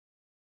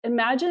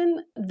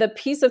Imagine the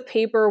piece of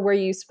paper where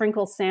you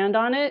sprinkle sand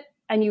on it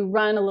and you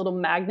run a little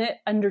magnet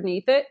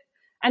underneath it,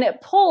 and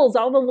it pulls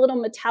all the little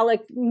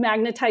metallic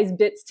magnetized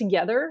bits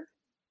together.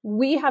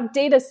 We have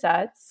data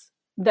sets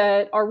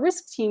that our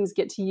risk teams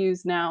get to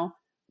use now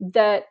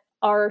that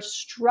are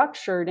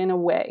structured in a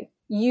way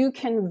you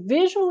can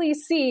visually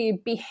see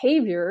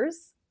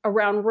behaviors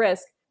around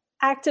risk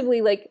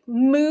actively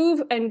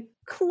move and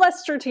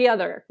cluster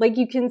together. Like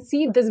you can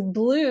see this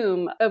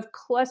bloom of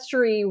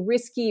clustery,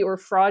 risky or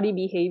fraudy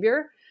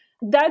behavior.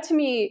 That to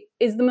me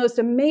is the most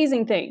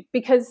amazing thing,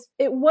 because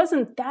it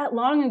wasn't that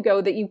long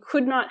ago that you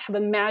could not have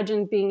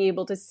imagined being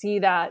able to see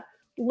that,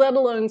 let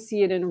alone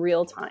see it in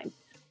real time.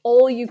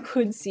 All you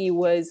could see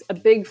was a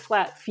big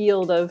flat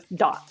field of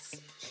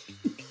dots.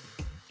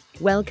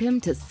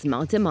 Welcome to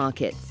Smarter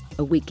Markets,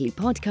 a weekly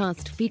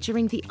podcast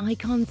featuring the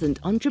icons and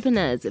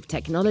entrepreneurs of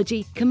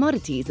technology,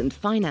 commodities and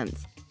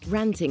finance,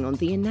 ranting on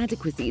the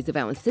inadequacies of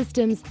our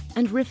systems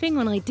and riffing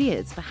on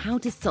ideas for how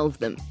to solve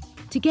them.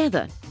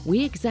 Together,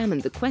 we examine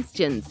the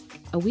questions: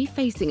 are we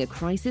facing a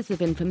crisis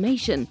of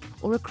information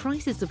or a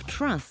crisis of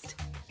trust?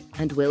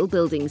 And will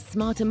building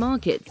smarter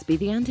markets be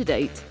the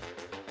antidote?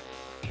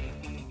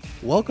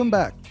 Welcome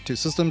back to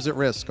Systems at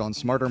Risk on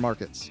Smarter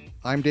Markets.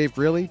 I'm Dave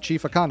Greeley,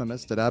 Chief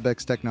Economist at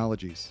Abex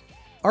Technologies.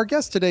 Our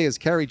guest today is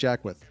Carrie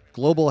Jackwith,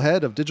 Global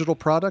Head of Digital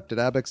Product at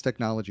Abex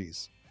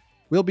Technologies.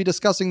 We'll be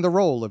discussing the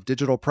role of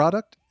digital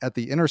product at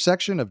the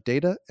intersection of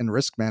data and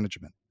risk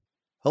management.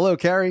 Hello,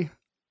 Carrie.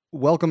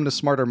 Welcome to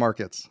Smarter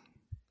Markets.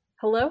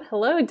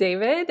 Hello,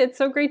 David. It's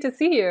so great to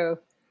see you.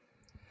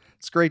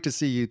 It's great to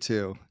see you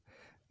too.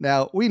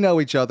 Now, we know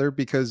each other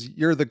because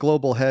you're the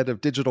Global Head of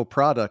Digital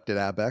Product at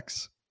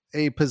Abex,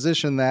 a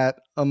position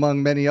that,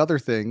 among many other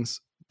things,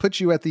 puts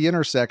you at the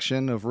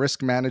intersection of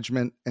risk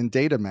management and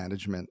data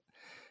management.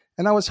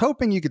 And I was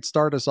hoping you could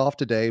start us off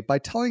today by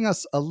telling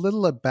us a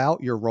little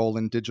about your role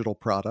in digital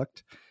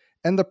product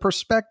and the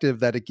perspective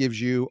that it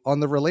gives you on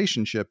the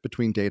relationship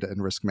between data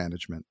and risk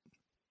management.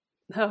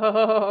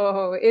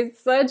 Oh,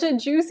 it's such a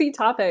juicy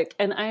topic,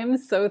 and I am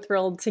so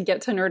thrilled to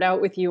get to nerd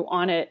out with you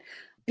on it,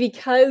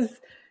 because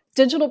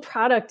digital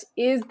product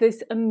is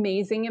this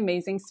amazing,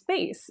 amazing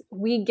space.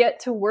 We get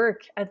to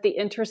work at the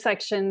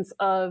intersections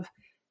of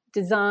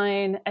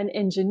design and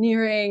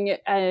engineering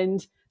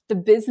and the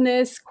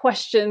business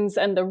questions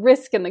and the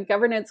risk and the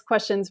governance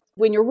questions.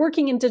 When you're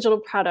working in digital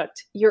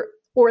product, you're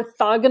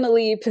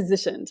orthogonally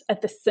positioned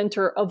at the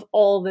center of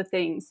all the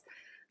things.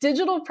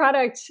 Digital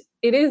product,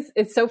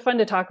 it's so fun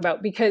to talk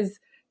about because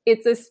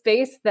it's a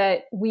space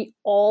that we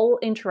all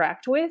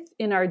interact with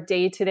in our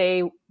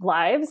day-to-day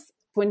lives.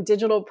 When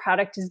digital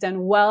product is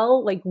done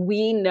well,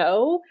 we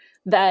know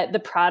that the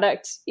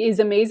product is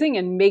amazing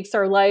and makes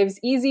our lives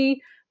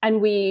easy. And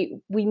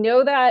we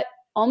know that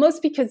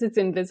almost because it's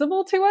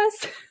invisible to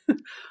us.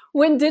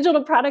 When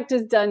digital product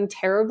is done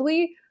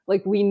terribly,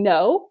 we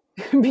know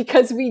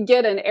because we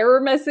get an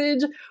error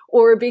message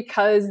or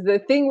because the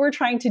thing we're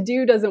trying to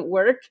do doesn't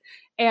work.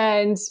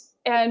 And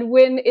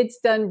when it's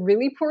done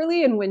really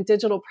poorly and when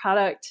digital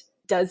product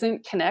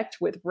doesn't connect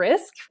with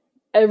risk,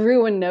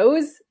 everyone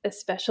knows,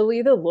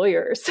 especially the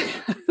lawyers.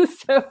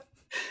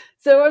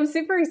 So I'm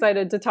super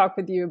excited to talk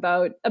with you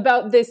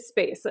about this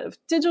space of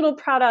digital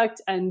product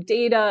and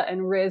data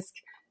and risk.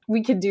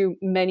 We could do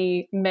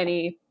many,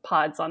 many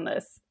pods on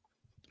this.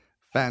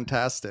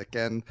 Fantastic.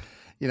 And,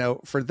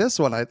 for this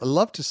one, I'd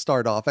love to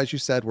start off. As you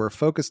said, we're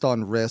focused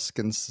on risk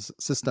and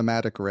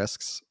systematic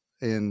risks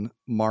in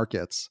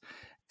markets.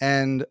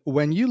 And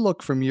when you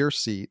look from your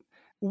seat,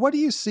 what do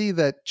you see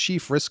that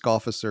chief risk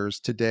officers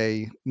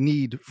today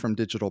need from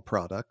digital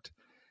product?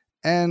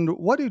 And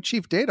what do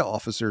chief data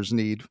officers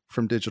need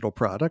from digital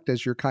product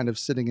as you're kind of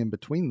sitting in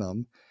between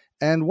them?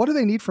 And what do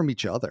they need from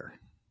each other?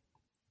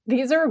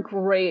 These are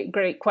great,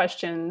 great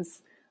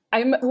questions.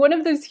 I'm one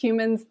of those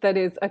humans that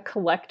is a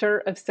collector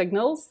of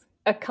signals,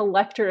 a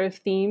collector of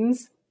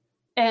themes,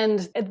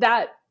 and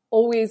that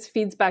always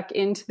feeds back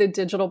into the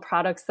digital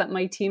products that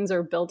my teams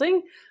are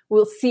building.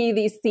 We'll see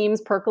these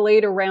themes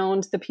percolate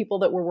around the people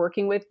that we're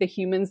working with, the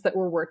humans that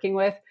we're working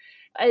with.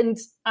 And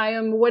I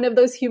am one of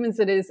those humans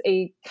that is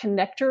a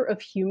connector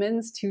of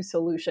humans to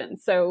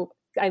solutions. So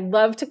I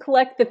love to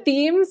collect the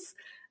themes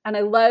and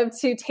I love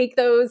to take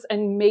those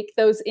and make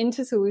those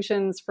into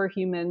solutions for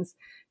humans.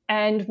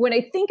 And when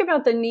I think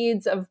about the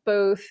needs of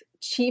both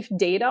chief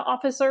data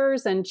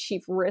officers and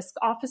chief risk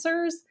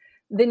officers,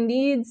 the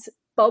needs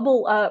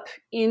bubble up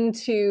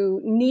into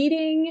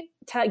needing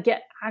to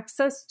get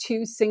access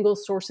to single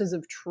sources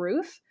of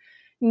truth,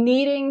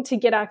 needing to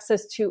get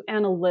access to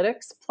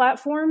analytics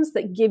platforms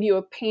that give you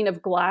a pane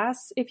of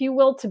glass, if you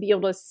will, to be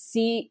able to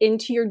see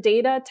into your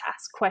data, to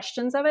ask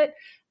questions of it.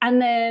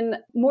 And then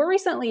more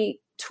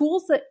recently,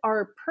 tools that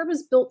are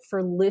purpose-built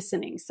for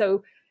listening.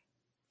 So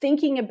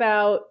thinking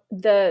about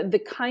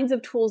the kinds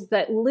of tools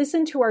that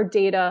listen to our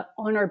data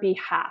on our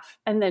behalf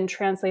and then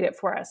translate it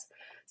for us.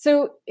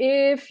 So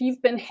if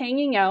you've been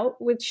hanging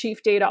out with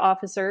chief data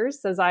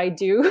officers, as I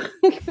do,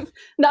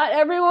 not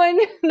everyone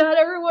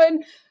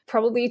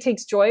probably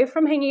takes joy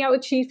from hanging out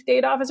with chief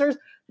data officers.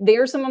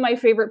 They're some of my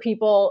favorite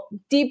people,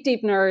 deep,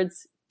 deep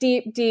nerds,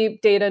 deep,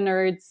 deep data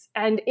nerds.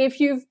 And if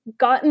you've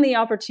gotten the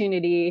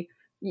opportunity,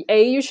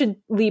 A, you should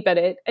leap at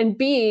it. And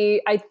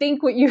B, I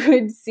think what you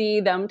would see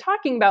them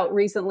talking about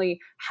recently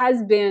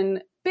has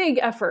been big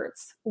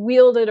efforts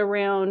wielded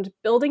around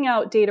building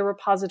out data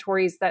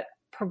repositories that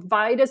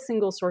provide a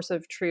single source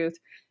of truth,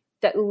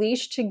 that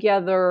leash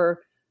together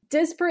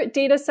disparate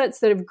data sets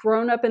that have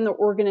grown up in the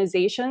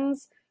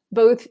organizations,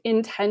 both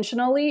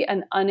intentionally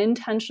and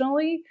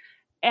unintentionally,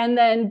 and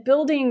then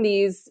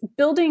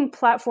building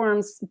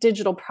platforms,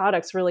 digital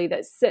products really,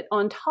 that sit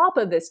on top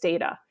of this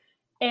data.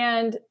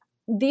 And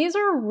these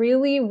are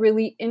really,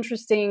 really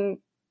interesting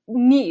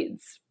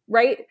needs,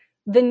 right?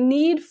 The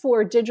need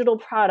for digital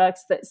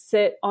products that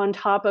sit on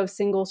top of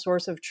single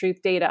source of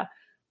truth data.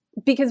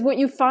 Because what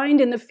you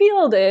find in the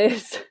field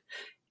is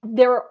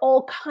there are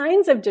all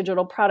kinds of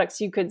digital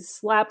products you could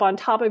slap on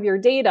top of your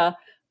data.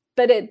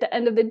 But at the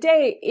end of the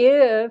day,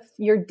 if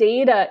your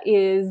data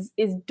is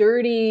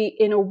dirty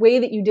in a way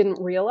that you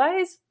didn't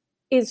realize,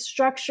 is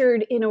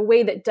structured in a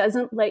way that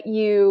doesn't let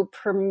you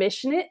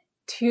permission it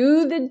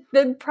to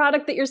the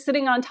product that you're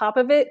sitting on top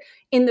of it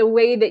in the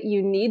way that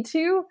you need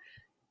to,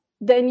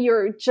 then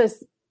you're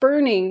just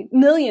burning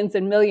millions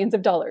and millions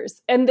of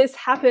dollars. And this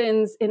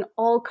happens in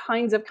all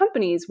kinds of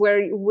companies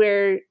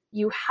where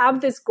you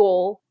have this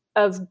goal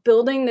of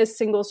building this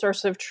single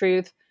source of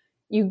truth.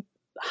 You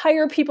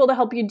hire people to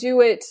help you do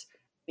it,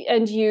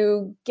 and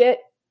you get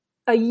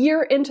a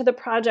year into the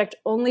project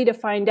only to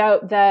find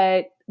out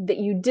that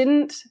you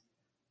didn't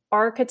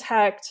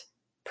architect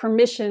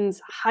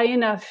permissions high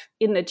enough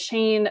in the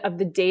chain of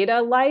the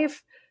data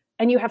life,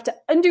 and you have to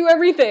undo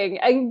everything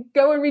and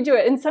go and redo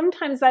it. And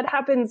sometimes that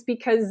happens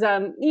because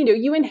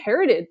you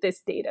inherited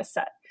this data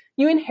set.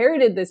 You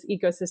inherited this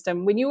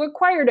ecosystem when you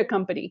acquired a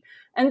company.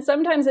 And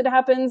sometimes it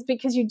happens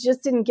because you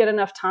just didn't get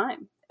enough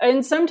time.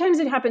 And sometimes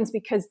it happens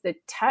because the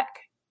tech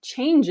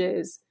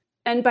changes.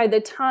 And by the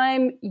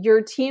time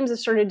your teams have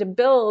started to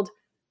build,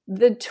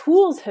 the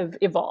tools have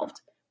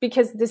evolved,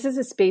 because this is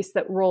a space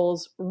that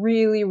rolls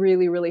really,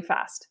 really, really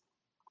fast.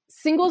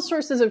 Single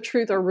sources of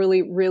truth are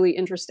really, really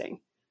interesting.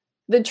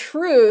 The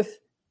truth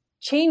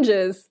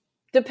changes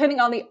depending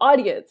on the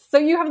audience. So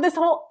you have this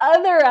whole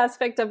other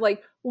aspect of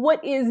like,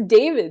 what is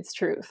David's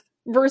truth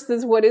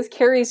versus what is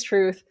Carrie's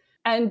truth?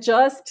 And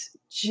just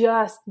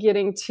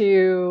getting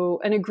to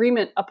an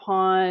agreement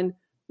upon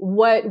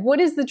what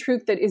is the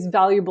truth that is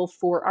valuable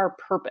for our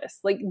purpose.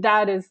 Like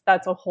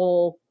that's a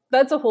whole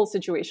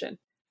situation.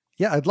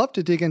 Yeah, I'd love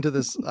to dig into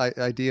this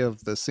idea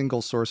of the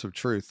single source of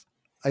truth.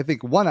 I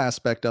think one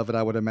aspect of it,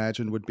 I would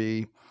imagine, would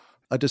be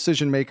a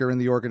decision maker in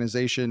the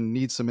organization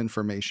needs some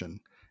information.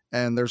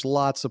 And there's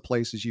lots of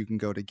places you can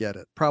go to get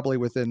it. Probably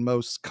within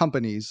most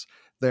companies,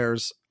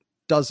 there's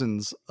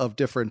dozens of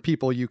different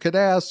people you could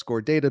ask,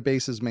 or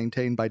databases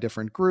maintained by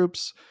different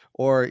groups,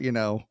 or,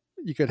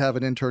 you could have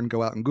an intern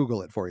go out and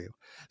Google it for you.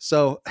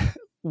 So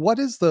what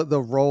is the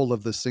role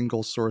of the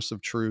single source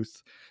of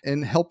truth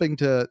in helping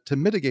to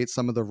mitigate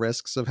some of the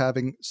risks of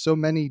having so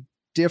many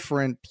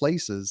different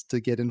places to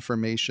get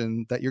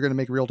information that you're going to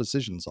make real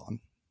decisions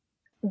on?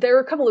 There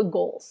are a couple of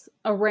goals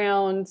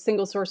around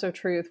single source of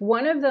truth.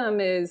 One of them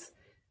is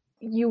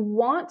you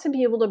want to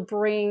be able to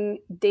bring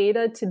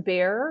data to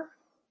bear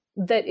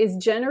that is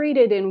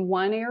generated in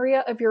one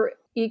area of your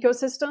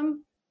ecosystem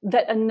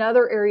that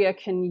another area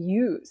can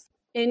use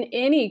in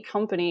any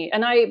company.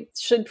 And I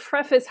should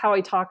preface how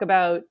I talk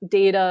about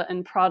data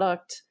and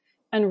product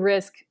and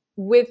risk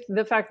with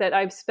the fact that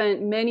I've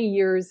spent many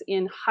years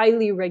in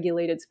highly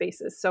regulated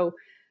spaces. So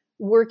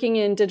working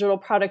in digital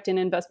product and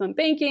investment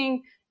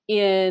banking,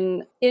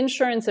 in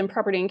insurance and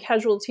property and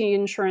casualty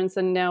insurance,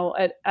 and now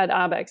at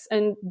Abex.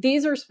 And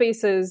these are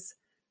spaces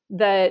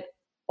that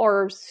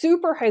are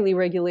super highly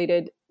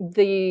regulated.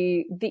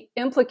 The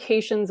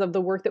implications of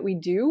the work that we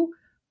do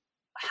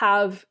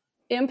have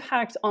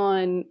impact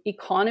on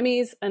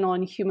economies and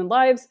on human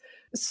lives.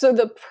 So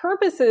the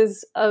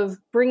purposes of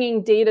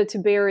bringing data to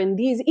bear in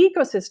these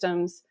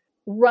ecosystems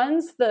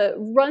runs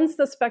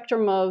the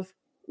spectrum of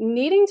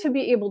needing to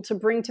be able to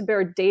bring to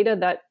bear data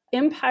that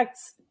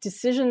impacts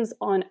decisions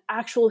on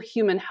actual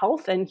human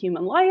health and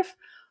human life,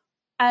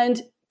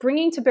 and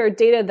bringing to bear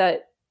data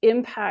that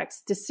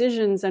impacts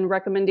decisions and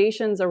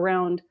recommendations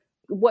around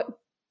what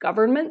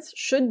governments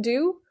should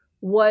do,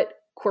 what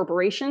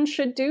corporations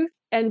should do,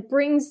 and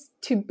brings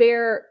to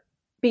bear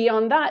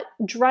beyond that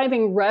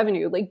driving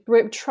revenue, like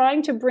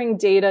trying to bring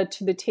data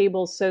to the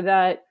table so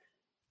that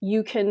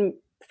you can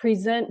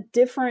present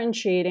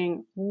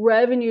differentiating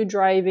revenue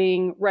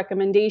driving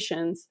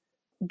recommendations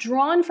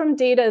drawn from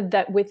data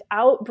that,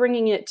 without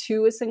bringing it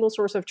to a single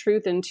source of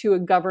truth and to a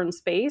governed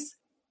space,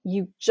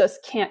 you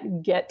just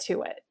can't get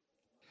to it.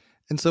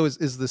 And so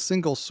is the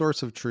single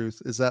source of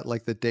truth, is that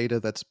like the data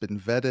that's been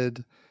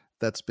vetted,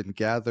 that's been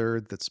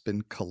gathered, that's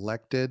been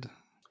collected?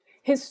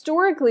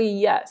 Historically,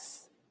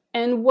 yes.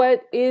 And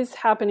what is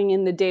happening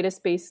in the data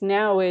space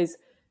now is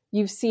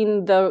you've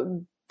seen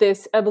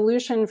this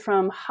evolution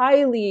from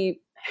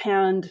highly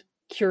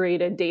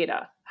hand-curated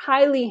data,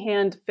 highly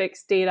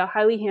hand-fixed data,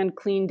 highly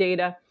hand-clean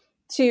data,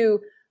 to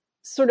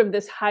sort of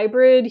this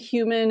hybrid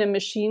human and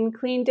machine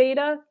clean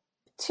data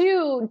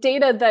to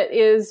data that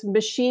is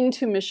machine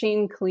to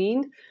machine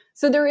cleaned.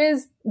 So there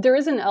is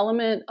an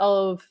element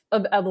of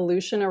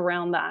evolution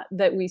around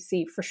that we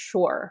see for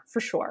sure.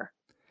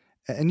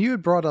 And you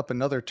had brought up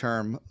another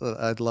term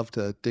I'd love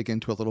to dig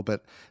into a little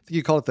bit. I think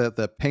you call it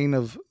the pane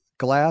of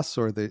glass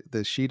or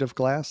the sheet of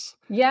glass.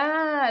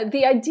 Yeah,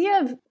 the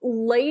idea of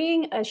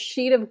laying a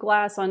sheet of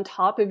glass on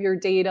top of your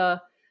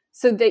data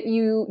so that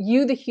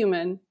you the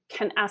human,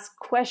 can ask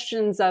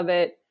questions of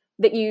it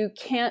that you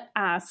can't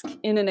ask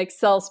in an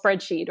Excel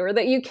spreadsheet or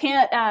that you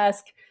can't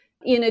ask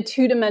in a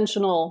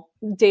two-dimensional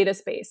data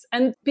space.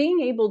 And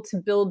being able to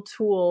build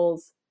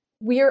tools,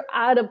 we are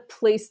at a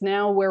place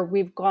now where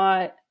we've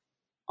got,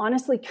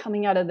 honestly,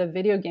 coming out of the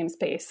video game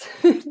space,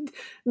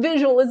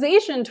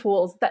 visualization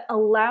tools that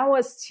allow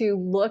us to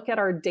look at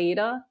our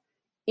data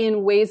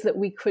in ways that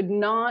we could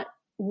not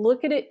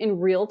look at it in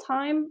real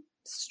time,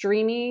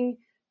 streaming,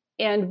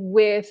 and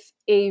with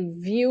a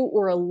view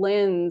or a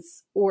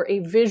lens or a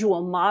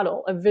visual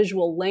model, a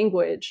visual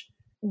language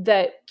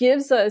that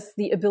gives us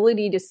the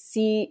ability to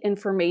see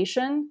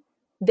information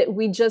that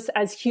we just,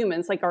 as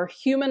humans, like our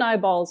human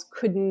eyeballs,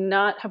 could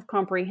not have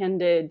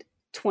comprehended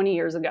 20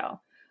 years ago.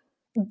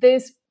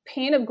 This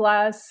pane of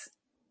glass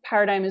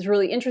paradigm is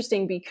really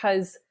interesting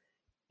because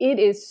it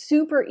is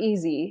super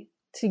easy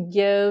to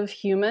give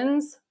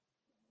humans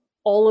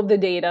all of the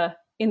data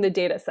in the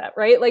data set,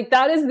 right? Like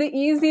that is the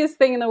easiest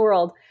thing in the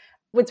world.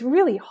 What's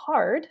really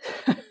hard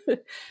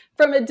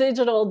from a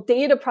digital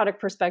data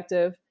product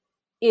perspective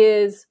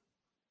is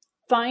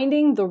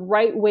finding the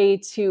right way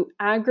to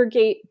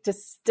aggregate,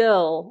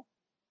 distill,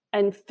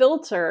 and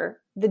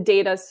filter the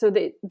data so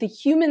that the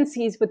human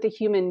sees what the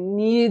human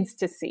needs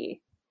to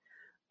see.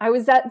 I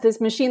was at this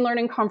machine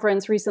learning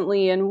conference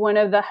recently, and one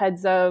of the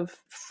heads of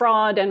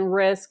fraud and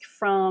risk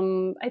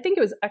from, I think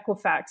it was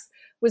Equifax,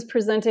 was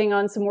presenting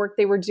on some work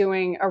they were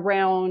doing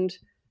around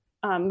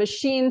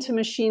machine to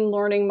machine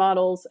learning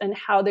models and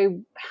how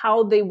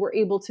they were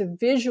able to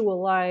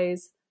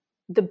visualize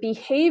the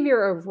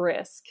behavior of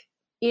risk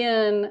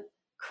in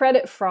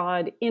credit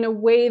fraud in a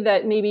way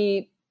that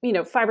maybe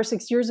 5 or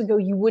 6 years ago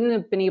you wouldn't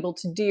have been able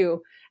to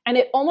do. And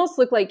it almost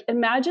looked like,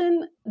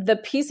 imagine the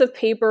piece of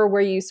paper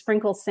where you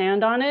sprinkle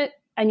sand on it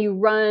and you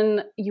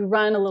run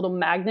a little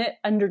magnet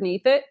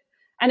underneath it,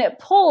 and it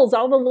pulls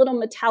all the little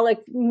metallic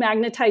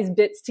magnetized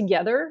bits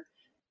together.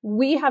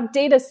 We have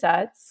data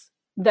sets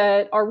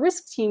that our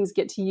risk teams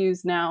get to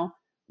use now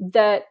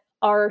that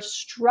are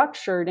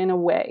structured in a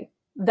way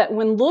that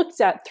when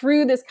looked at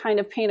through this kind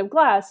of pane of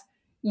glass,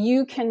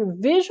 you can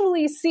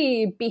visually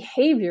see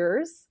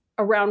behaviors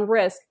around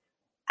risk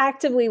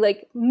actively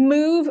like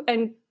move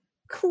and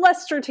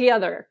cluster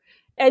together.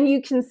 And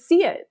you can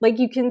see it. Like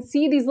you can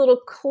see these little,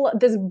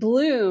 this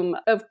bloom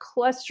of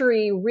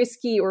clustery,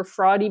 risky or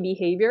fraudy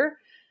behavior.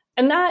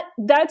 And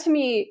that to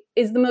me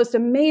is the most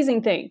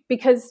amazing thing,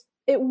 because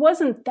it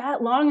wasn't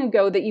that long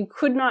ago that you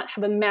could not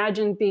have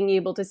imagined being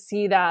able to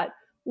see that,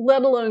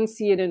 let alone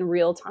see it in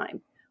real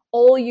time.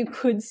 All you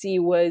could see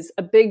was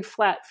a big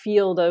flat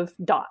field of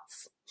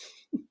dots.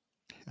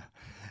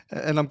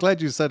 And I'm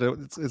glad you said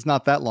it's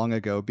not that long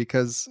ago,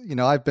 because,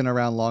 I've been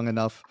around long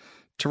enough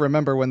to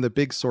remember when the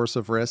big source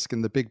of risk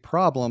and the big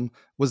problem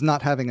was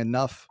not having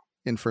enough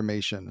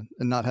information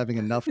and not having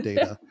enough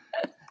data.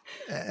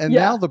 And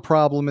now the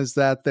problem is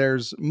that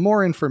there's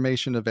more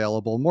information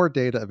available, more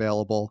data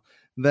available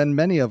than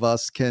many of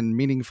us can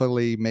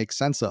meaningfully make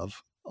sense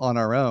of on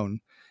our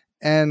own.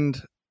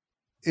 And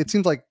it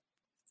seems like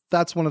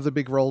that's one of the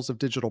big roles of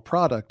digital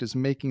product, is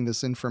making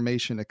this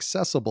information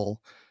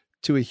accessible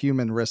to a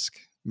human risk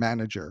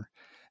manager.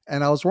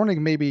 And I was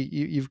wondering, maybe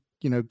you've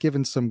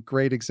given some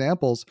great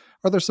examples.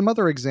 Are there some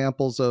other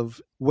examples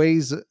of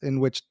ways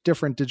in which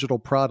different digital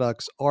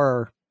products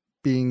are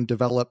being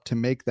developed to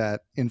make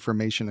that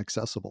information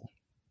accessible?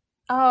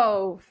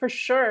 Oh, for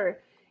sure.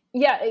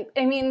 Yeah,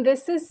 I mean,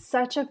 this is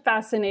such a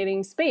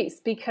fascinating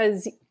space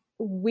because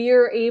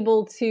we're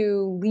able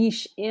to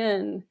leash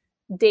in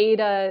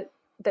data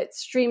that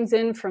streams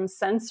in from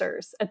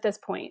sensors at this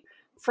point.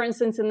 For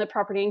instance, in the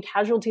property and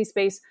casualty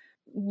space,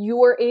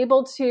 you're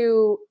able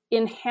to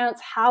enhance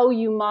how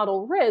you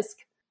model risk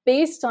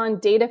based on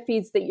data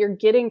feeds that you're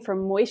getting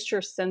from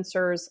moisture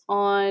sensors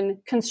on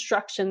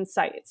construction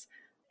sites.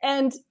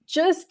 And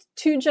just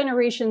 2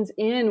 generations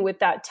in with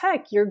that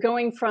tech, you're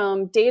going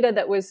from data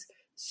that was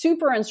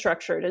super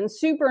unstructured and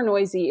super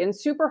noisy and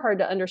super hard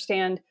to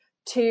understand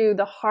to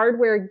the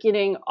hardware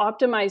getting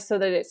optimized so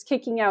that it's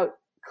kicking out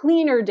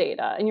cleaner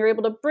data, and you're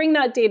able to bring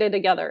that data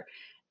together.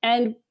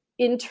 And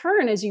in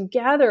turn, as you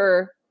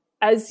gather,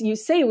 as you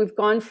say, we've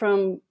gone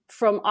from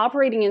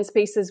operating in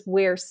spaces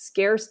where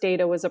scarce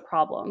data was a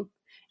problem.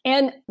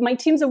 And my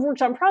teams have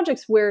worked on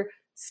projects where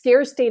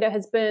scarce data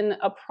has been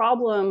a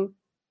problem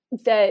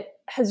that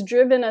has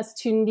driven us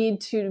to need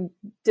to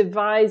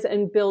devise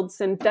and build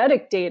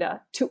synthetic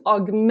data to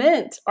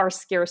augment our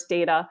scarce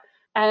data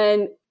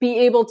and be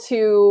able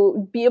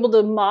to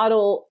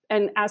model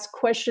and ask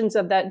questions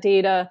of that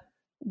data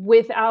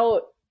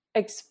without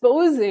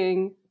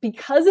exposing,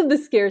 because of the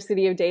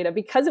scarcity of data,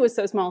 because it was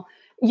so small.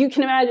 You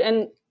can imagine,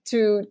 and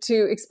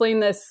to explain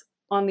this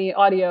on the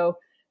audio,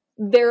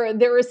 there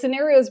are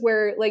scenarios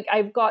where like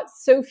I've got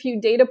so few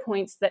data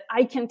points that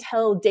I can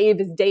tell Dave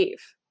is Dave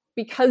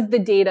because the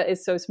data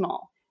is so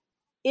small.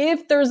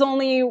 If there's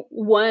only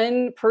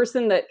one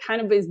person that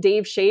kind of is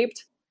Dave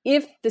shaped,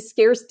 if the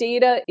scarce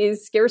data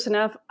is scarce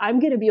enough, I'm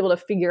going to be able to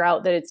figure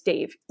out that it's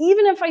Dave,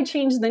 even if I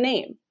change the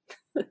name.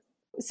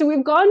 So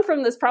we've gone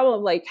from this problem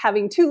of like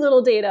having too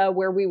little data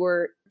where we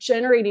were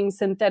generating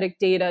synthetic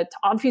data to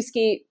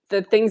obfuscate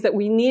the things that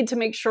we need to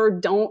make sure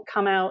don't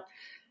come out,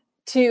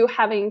 to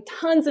having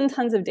tons and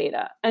tons of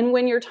data. And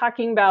when you're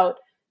talking about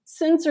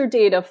sensor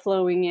data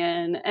flowing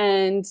in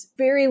and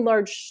very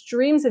large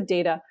streams of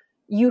data,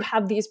 you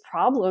have these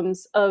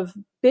problems of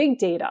big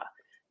data.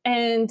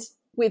 And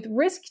with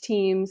risk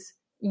teams,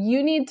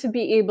 you need to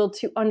be able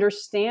to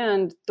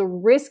understand the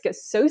risk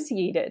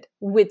associated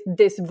with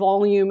this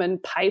volume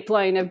and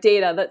pipeline of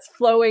data that's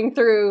flowing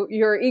through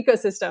your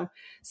ecosystem.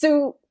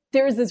 So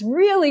there's this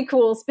really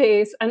cool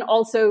space and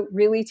also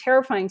really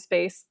terrifying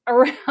space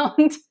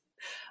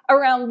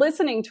around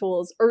listening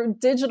tools or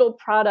digital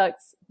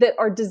products that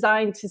are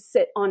designed to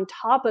sit on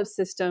top of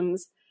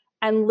systems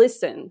and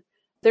listen.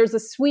 There's a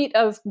suite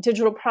of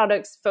digital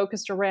products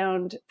focused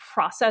around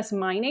process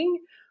mining,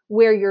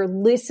 where you're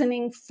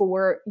listening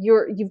for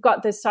you've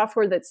got this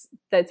software that's,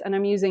 and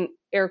I'm using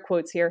air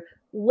quotes here,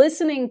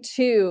 listening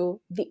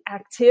to the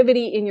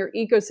activity in your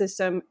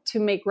ecosystem to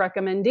make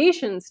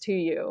recommendations to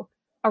you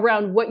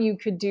around what you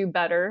could do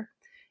better.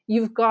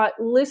 You've got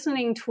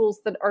listening tools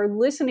that are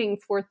listening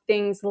for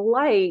things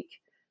like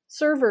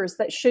servers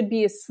that should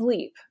be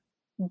asleep,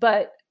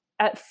 but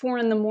at 4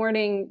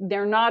 a.m,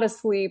 they're not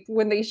asleep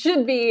when they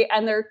should be,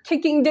 and they're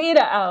kicking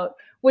data out,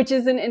 which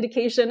is an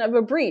indication of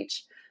a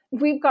breach.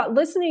 We've got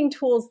listening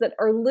tools that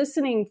are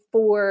listening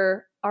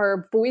for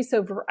our voice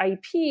over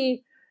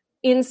IP.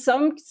 In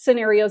some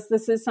scenarios,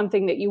 this is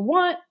something that you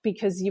want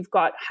because you've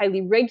got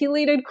highly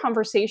regulated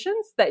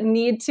conversations that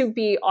need to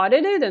be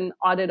audited and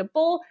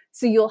auditable.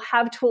 So you'll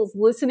have tools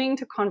listening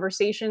to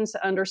conversations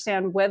to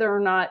understand whether or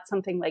not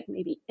something like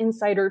maybe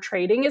insider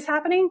trading is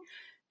happening.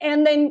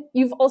 And then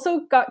you've also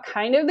got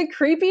kind of the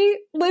creepy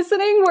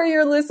listening where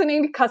you're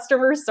listening to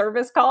customer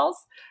service calls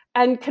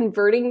and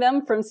converting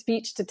them from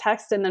speech to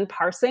text and then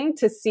parsing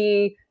to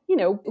see,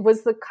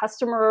 was the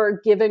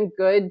customer given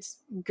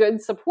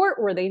good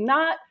support? Were they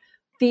not?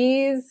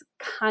 These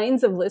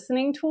kinds of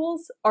listening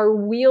tools are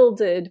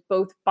wielded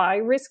both by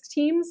risk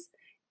teams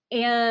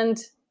and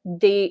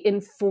they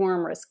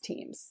inform risk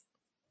teams.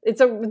 It's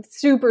a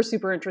super,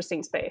 super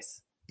interesting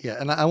space. Yeah,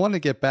 and I want to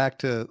get back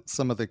to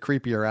some of the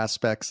creepier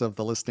aspects of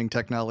the listening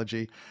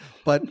technology.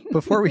 But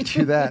before we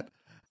do that,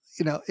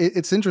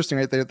 it's interesting,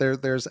 right?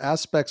 There's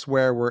aspects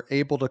where we're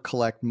able to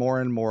collect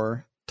more and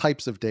more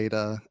types of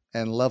data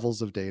and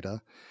levels of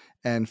data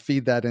and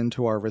feed that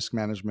into our risk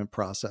management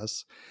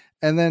process.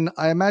 And then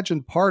I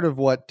imagine part of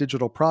what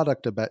digital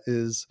product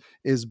is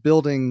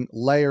building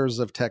layers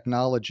of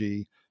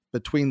technology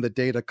between the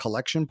data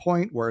collection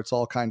point where it's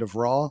all kind of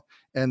raw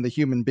and the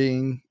human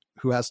being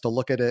who has to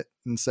look at it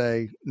and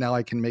say, now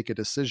I can make a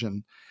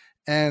decision.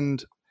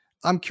 And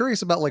I'm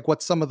curious about like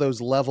what some of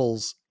those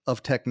levels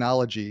of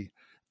technology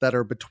that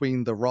are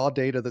between the raw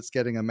data that's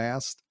getting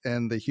amassed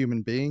and the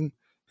human being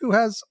who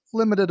has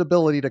limited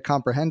ability to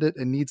comprehend it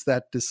and needs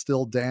that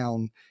distilled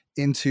down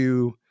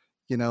into,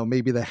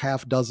 maybe the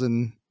half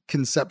dozen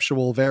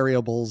conceptual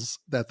variables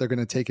that they're going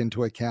to take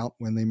into account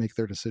when they make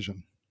their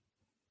decision.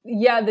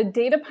 Yeah, the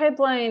data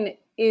pipeline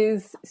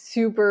is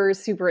super,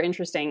 super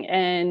interesting,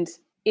 and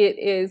it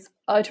is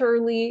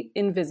utterly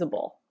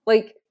invisible.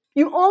 Like,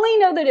 you only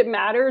know that it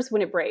matters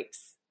when it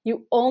breaks.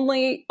 You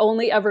only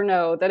ever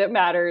know that it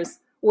matters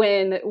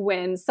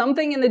when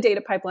something in the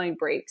data pipeline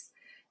breaks.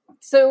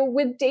 So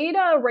with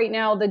data right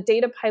now, the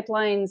data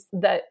pipelines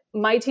that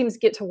my teams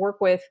get to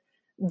work with,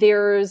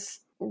 there's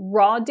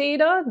raw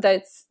data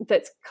that's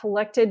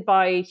collected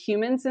by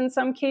humans in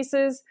some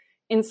cases.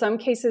 In some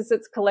cases,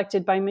 it's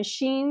collected by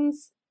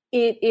machines.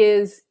 It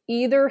is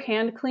either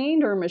hand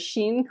cleaned or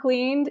machine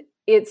cleaned.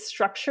 It's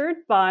structured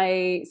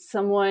by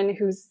someone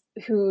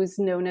who's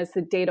known as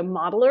the data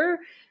modeler.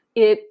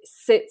 It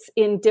sits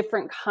in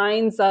different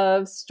kinds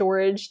of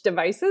storage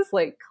devices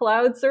like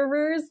cloud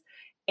servers,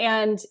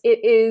 and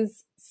it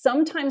is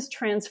sometimes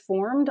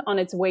transformed on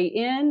its way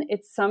in.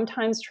 It's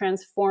sometimes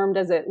transformed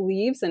as it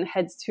leaves and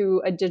heads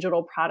to a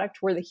digital product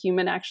where the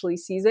human actually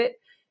sees it.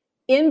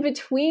 In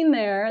between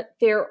there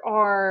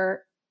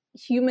are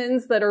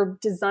humans that are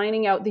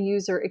designing out the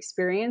user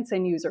experience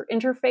and user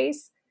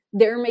interface.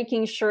 They're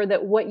making sure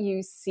that what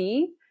you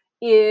see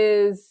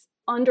is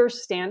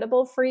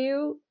understandable for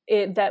you,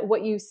 that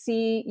what you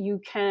see,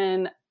 you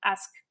can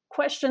ask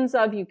questions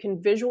of, you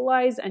can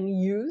visualize and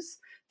use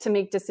to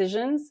make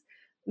decisions.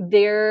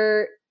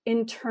 They're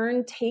in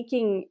turn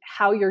taking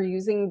how you're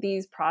using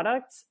these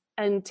products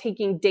and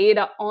taking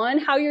data on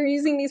how you're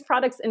using these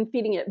products and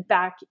feeding it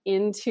back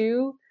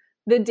into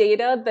the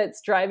data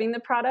that's driving the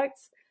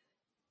products.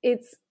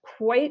 It's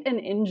quite an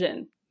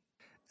engine.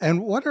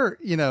 And what are,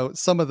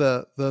 some of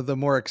the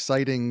more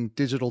exciting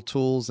digital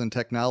tools and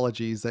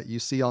technologies that you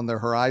see on the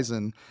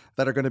horizon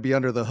that are going to be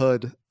under the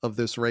hood of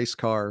this race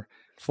car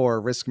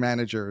for risk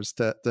managers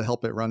to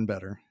help it run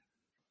better?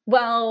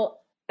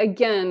 Well,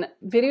 again,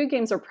 video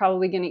games are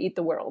probably going to eat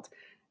the world.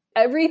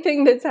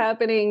 Everything that's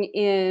happening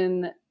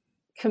in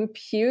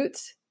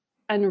compute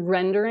and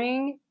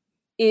rendering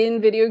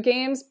in video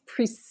games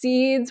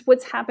precedes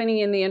what's happening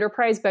in the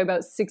enterprise by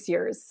about 6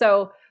 years.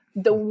 So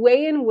the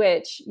way in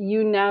which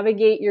you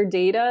navigate your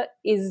data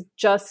is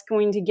just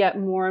going to get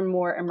more and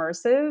more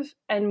immersive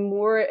and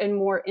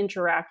more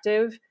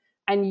interactive.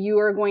 And you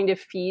are going to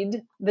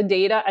feed the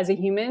data as a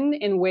human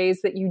in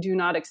ways that you do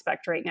not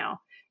expect right now,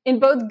 in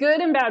both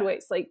good and bad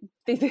ways. Like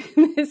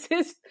this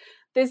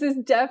is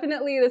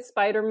definitely the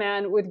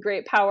Spider-Man with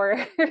great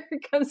power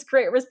comes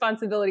great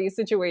responsibility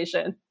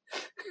situation.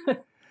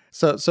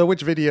 So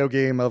which video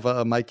game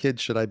of my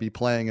kids should I be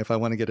playing if I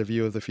want to get a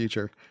view of the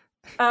future?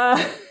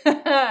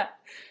 I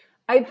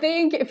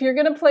think if you're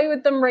going to play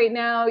with them right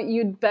now,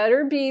 you'd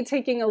better be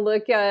taking a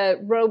look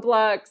at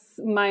Roblox,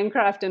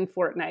 Minecraft, and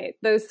Fortnite.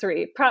 Those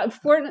three.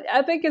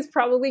 Epic is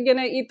probably going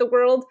to eat the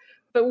world,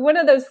 but one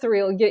of those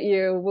three will get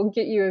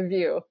you a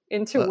view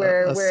into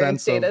where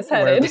data's headed.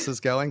 Where this is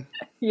going.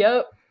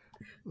 Yep.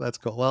 That's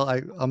cool. Well,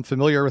 I'm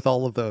familiar with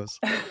all of those.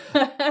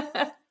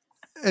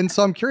 And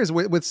so I'm curious,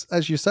 with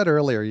as you said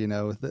earlier,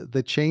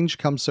 the change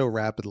comes so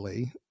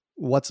rapidly.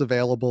 What's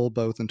available,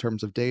 both in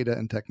terms of data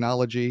and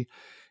technology,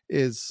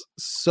 is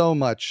so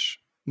much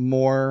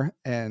more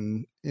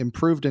and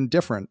improved and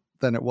different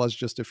than it was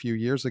just a few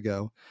years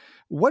ago.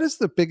 What is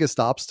the biggest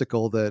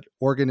obstacle that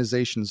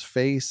organizations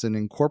face in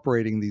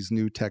incorporating these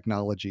new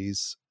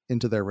technologies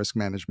into their risk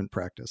management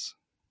practice?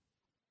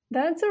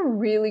 That's a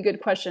really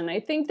good question. I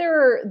think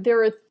there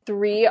are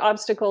three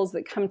obstacles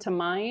that come to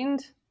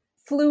mind: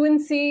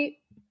 fluency,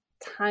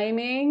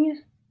 timing,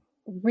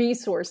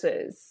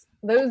 resources.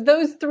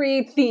 Those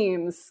three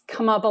themes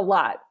come up a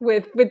lot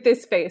with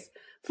this space.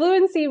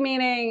 Fluency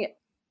meaning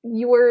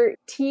your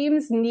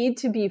teams need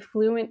to be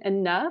fluent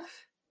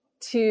enough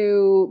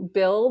to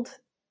build,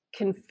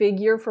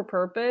 configure for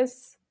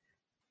purpose,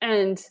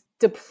 and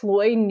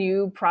deploy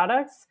new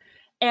products.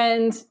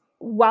 And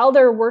while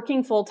they're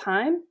working full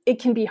time,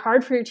 it can be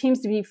hard for your teams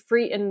to be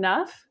free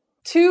enough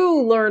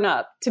to learn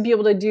up, to be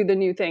able to do the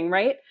new thing,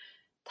 right?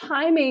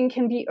 Timing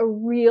can be a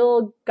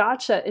real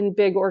gotcha in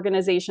big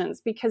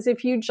organizations, because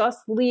if you just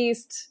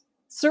leased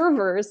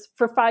servers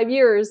for 5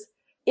 years,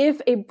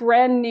 if a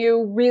brand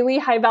new, really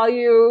high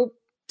value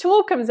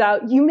tool comes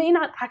out, you may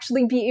not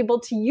actually be able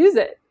to use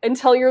it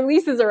until your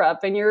leases are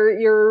up and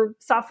your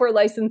software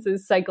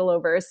licenses cycle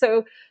over.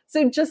 So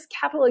just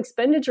capital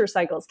expenditure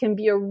cycles can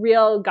be a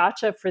real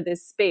gotcha for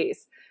this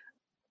space.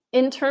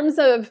 In terms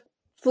of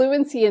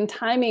fluency and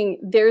timing,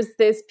 there's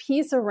this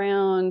piece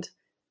around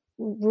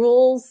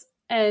rules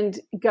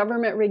and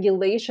government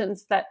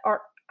regulations that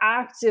are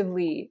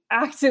actively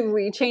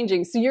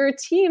changing. So your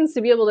teams,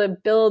 to be able to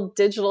build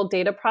digital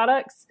data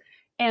products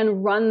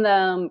and run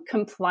them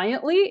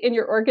compliantly in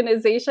your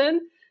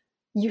organization,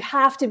 you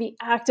have to be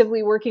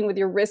actively working with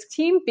your risk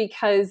team,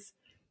 because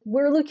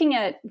we're looking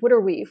at,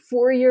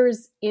 4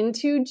 years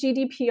into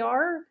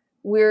GDPR?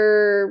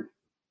 We're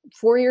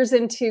 4 years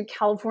into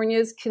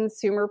California's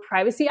Consumer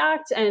Privacy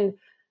Act. And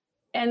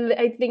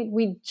I think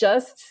we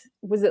just,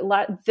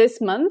 this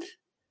month,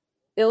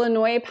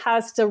 Illinois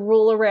passed a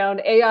rule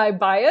around AI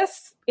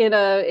bias in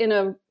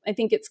a I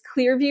think it's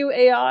Clearview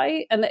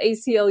AI and the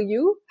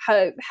ACLU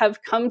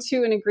have come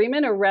to an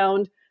agreement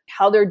around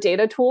how their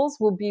data tools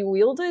will be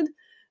wielded.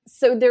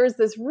 So there's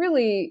this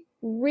really,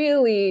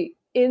 really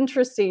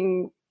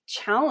interesting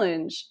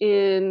challenge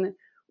in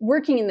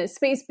working in this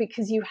space,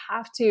 because you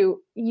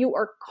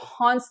are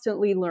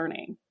constantly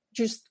learning,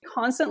 just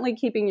constantly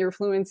keeping your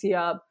fluency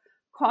up,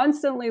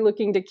 constantly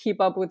looking to keep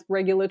up with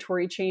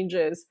regulatory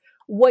changes.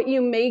 What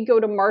you may go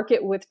to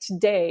market with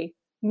today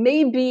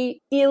may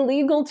be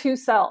illegal to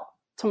sell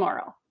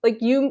tomorrow. Like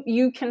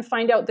you can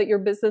find out that your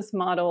business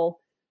model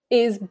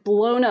is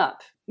blown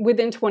up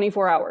within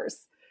 24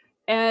 hours.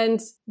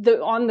 And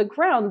on the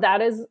ground,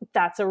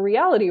 that's a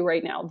reality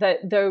right now,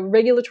 that the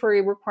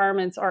regulatory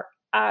requirements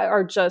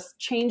are just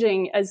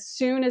changing. As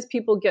soon as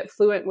people get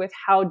fluent with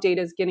how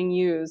data is getting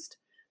used,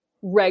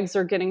 regs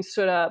are getting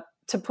stood up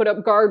to put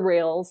up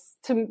guardrails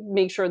to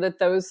make sure that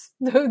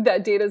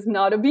that data is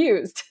not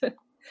abused.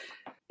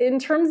 In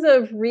terms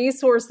of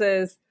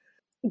resources,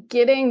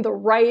 getting the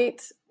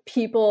right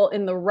people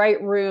in the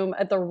right room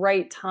at the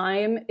right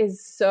time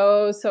is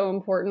so, so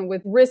important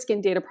with risk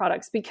and data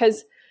products,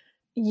 because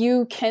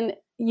you can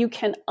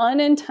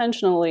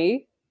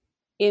unintentionally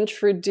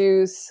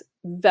introduce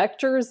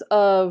vectors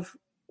of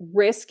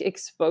risk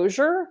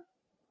exposure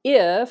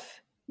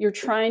if you're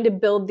trying to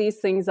build these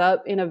things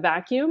up in a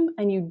vacuum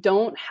and you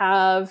don't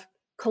have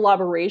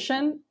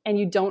collaboration and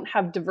you don't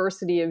have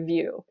diversity of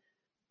view.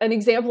 An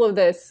example of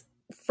this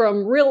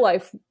from real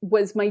life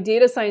was my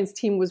data science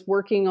team was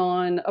working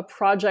on a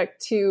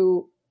project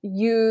to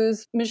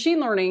use machine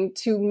learning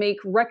to make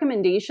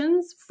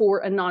recommendations for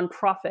a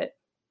nonprofit.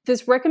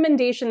 this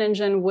recommendation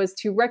engine was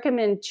to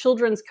recommend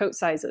children's coat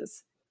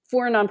sizes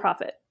for a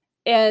nonprofit.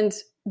 And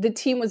the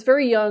team was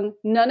very young.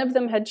 None of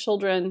them had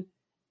children,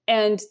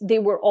 and they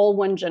were all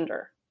one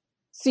gender.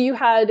 So you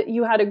had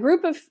a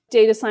group of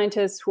data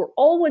scientists who are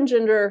all one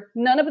gender.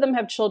 None of them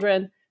have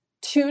children,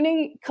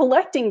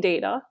 collecting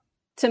data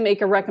to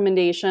make a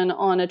recommendation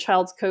on a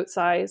child's coat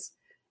size,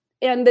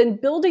 and then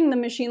building the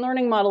machine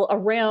learning model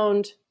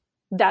around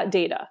that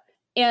data.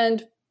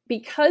 And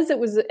because it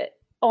was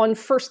on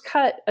first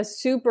cut, a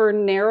super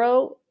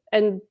narrow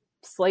and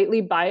slightly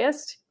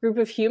biased group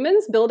of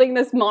humans building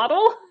this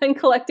model and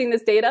collecting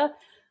this data,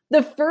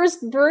 the first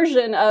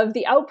version of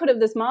the output of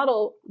this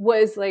model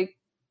was like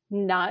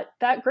not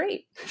that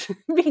great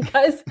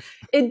because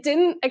it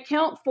didn't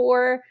account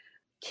for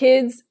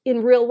kids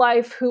in real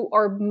life who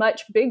are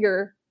much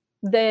bigger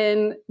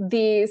than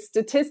the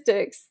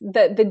statistics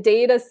that the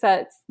data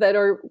sets that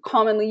are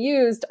commonly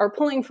used are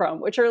pulling from,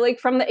 which are like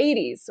from the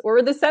 80s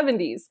or the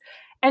 70s.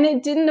 And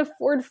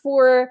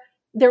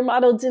their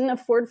model didn't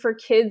afford for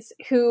kids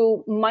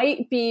who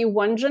might be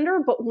one gender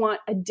but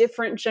want a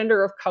different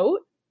gender of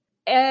coat.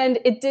 And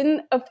it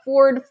didn't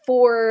afford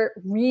for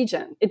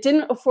region. It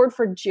didn't afford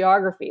for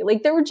geography.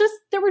 Like there were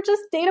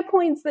just data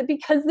points that,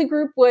 because the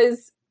group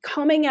was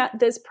coming at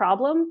this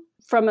problem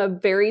from a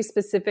very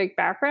specific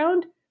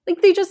background,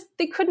 like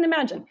they couldn't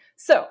imagine.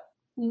 So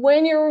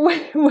when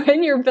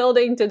you're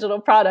building digital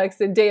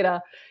products and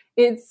data,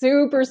 it's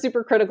super,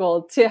 super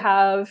critical to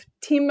have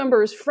team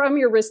members from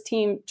your risk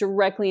team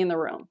directly in the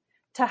room,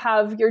 to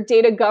have your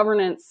data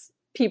governance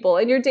people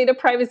and your data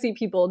privacy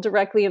people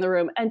directly in the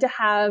room, and to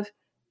have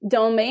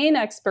domain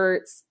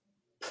experts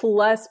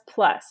plus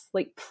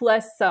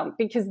some,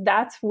 because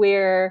that's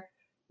where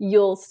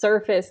you'll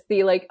surface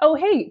the like, oh,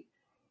 hey,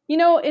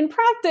 in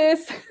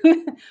practice,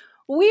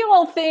 we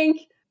all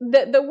think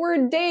that the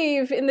word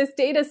Dave in this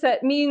data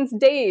set means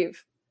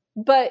Dave,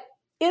 but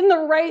in the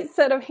right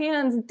set of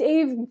hands,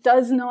 Dave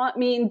does not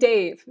mean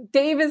Dave.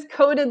 Dave is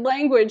coded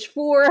language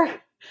for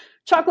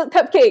chocolate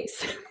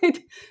cupcakes.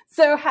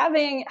 So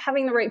having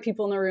the right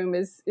people in the room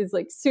is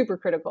like super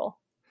critical.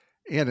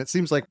 And it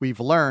seems like we've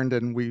learned,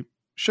 and we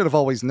should have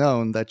always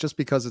known, that just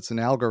because it's an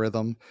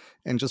algorithm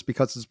and just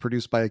because it's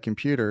produced by a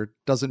computer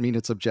doesn't mean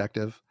it's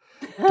objective.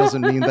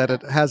 Doesn't mean that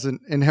it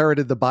hasn't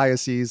inherited the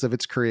biases of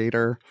its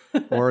creator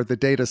or the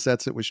data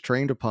sets it was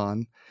trained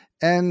upon.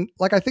 And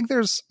I think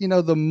there's,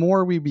 the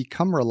more we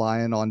become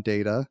reliant on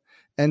data,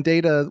 and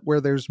data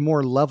where there's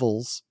more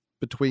levels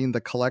between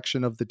the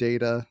collection of the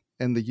data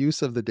and the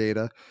use of the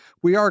data,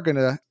 we are going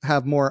to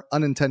have more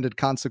unintended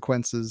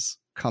consequences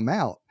come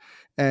out.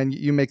 And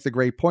you make the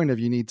great point of,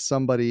 you need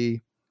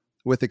somebody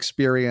with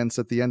experience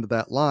at the end of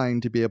that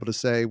line to be able to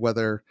say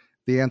whether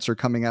the answer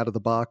coming out of the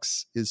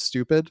box is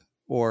stupid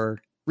or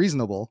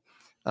reasonable.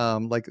 I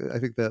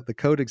think the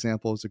code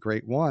example is a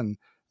great one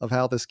of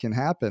how this can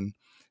happen.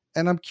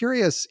 And I'm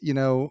curious,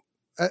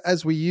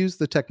 as we use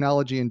the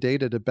technology and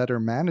data to better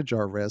manage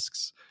our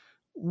risks,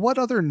 what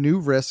other new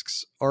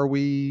risks are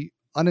we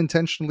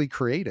unintentionally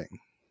creating?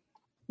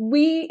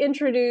 We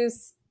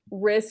introduce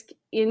risk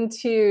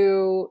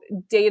into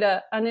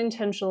data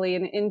unintentionally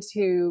and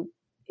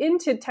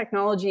into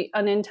technology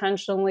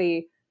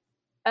unintentionally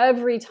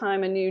every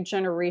time a new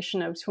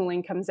generation of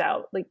tooling comes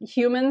out. Like,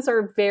 humans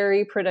are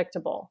very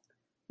predictable.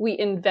 We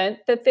invent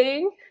the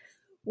thing.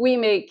 We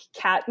make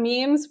cat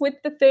memes with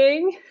the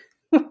thing.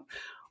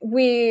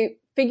 We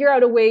figure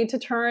out a way to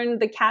turn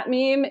the cat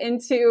meme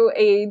into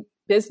a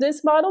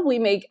business model. We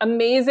make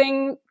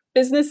amazing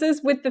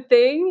businesses with the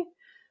thing.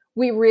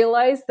 We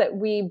realize that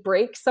we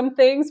break some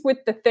things with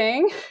the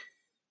thing.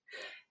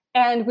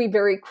 And we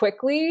very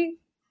quickly,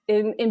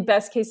 in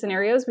best case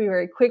scenarios, we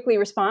very quickly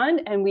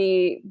respond, and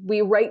we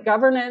write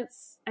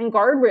governance and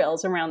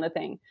guardrails around the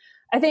thing.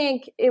 I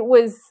think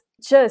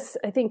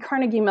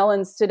Carnegie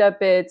Mellon stood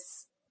up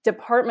its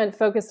department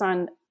focused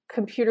on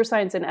computer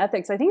science and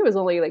ethics. I think it was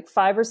only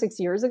 5 or 6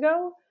 years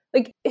ago.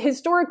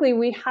 Historically,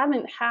 we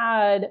haven't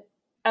had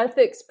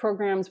ethics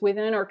programs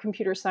within our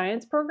computer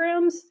science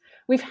programs.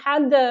 We've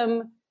had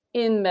them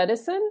in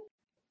medicine.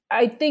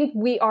 I think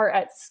we are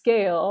at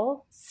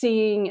scale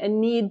seeing a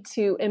need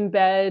to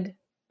embed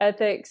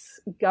ethics,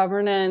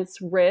 governance,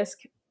 risk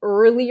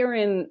earlier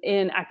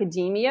in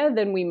academia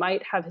than we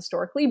might have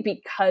historically,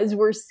 because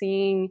we're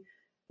seeing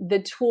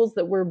the tools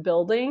that we're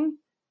building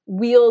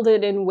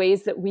wielded in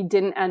ways that we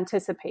didn't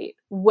anticipate,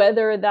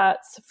 whether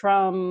that's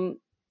from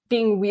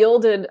being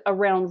wielded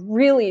around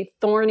really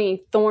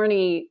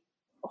thorny,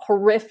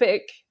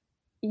 horrific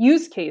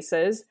use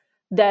cases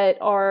that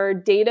our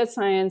data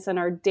science and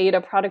our data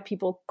product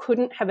people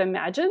couldn't have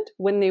imagined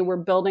when they were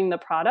building the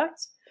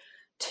product,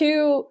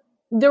 to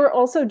there are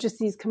also just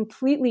these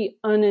completely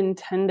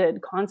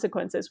unintended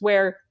consequences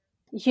where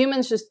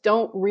humans just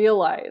don't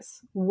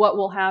realize what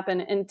will happen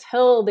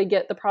until they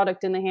get the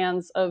product in the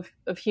hands of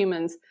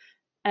humans.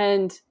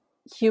 And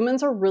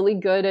humans are really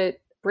good at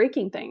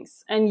breaking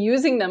things and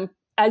using them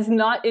as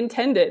not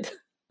intended.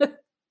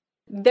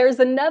 there's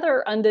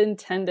another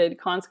unintended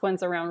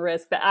consequence around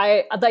risk that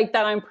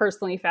I'm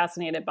personally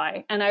fascinated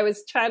by. And I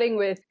was chatting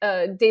with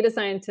a data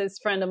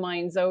scientist friend of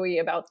mine, Zoe,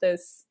 about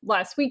this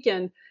last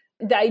weekend.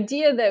 The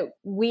idea that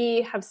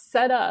we have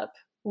set up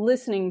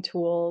listening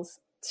tools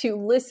to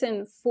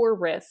listen for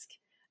risk.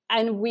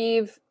 And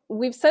we've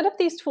set up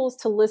these tools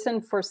to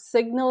listen for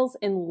signals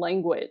in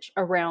language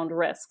around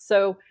risk.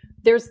 So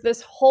there's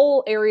this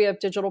whole area of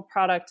digital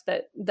product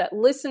that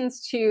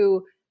listens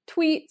to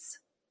tweets,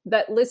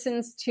 that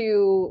listens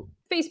to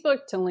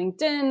Facebook, to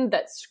LinkedIn,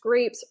 that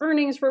scrapes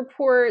earnings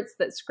reports,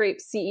 that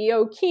scrapes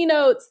CEO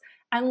keynotes,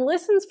 and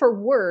listens for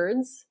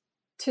words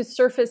to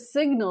surface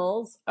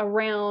signals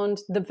around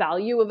the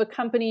value of a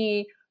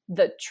company,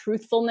 the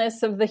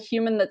truthfulness of the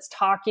human that's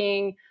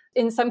talking,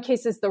 in some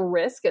cases, the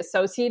risk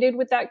associated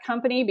with that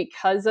company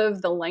because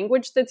of the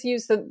language that's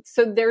used.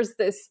 So there's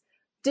this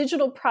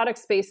digital product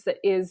space that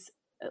is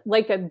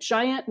like a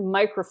giant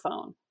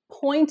microphone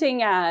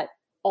pointing at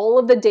all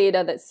of the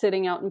data that's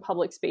sitting out in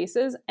public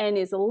spaces and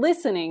is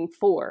listening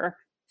for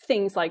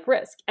things like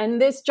risk.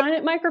 And this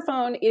giant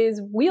microphone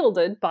is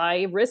wielded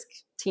by risk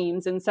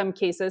teams in some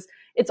cases.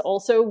 It's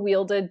also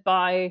wielded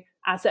by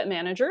asset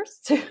managers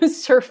to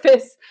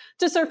surface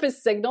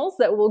signals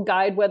that will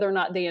guide whether or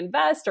not they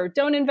invest or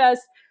don't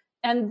invest.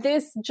 And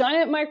this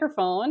giant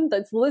microphone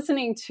that's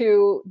listening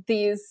to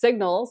these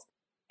signals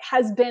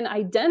has been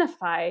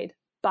identified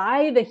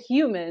by the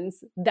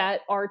humans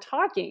that are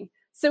talking.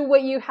 So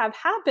what you have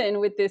happen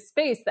with this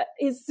space that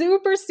is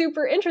super,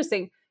 super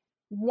interesting,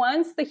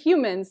 once the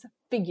humans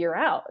figure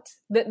out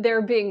that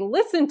they're being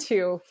listened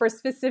to for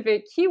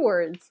specific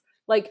keywords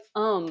like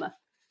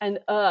and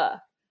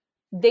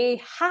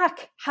they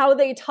hack how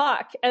they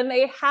talk and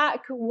they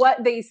hack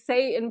what they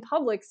say in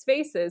public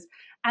spaces,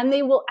 and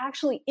they will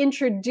actually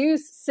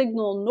introduce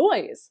signal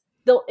noise.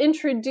 They'll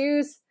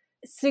introduce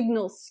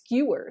signal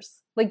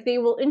skewers. Like they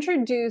will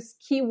introduce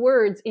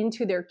keywords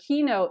into their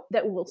keynote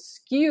that will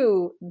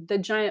skew the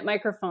giant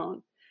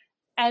microphone.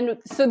 And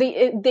so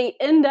they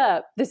end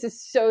up, this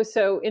is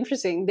so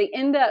interesting, they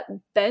end up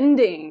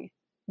bending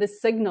the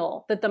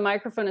signal that the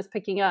microphone is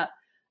picking up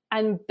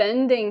and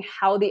bending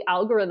how the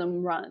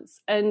algorithm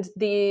runs. And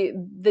the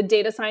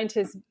data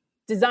scientists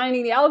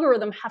designing the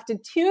algorithm have to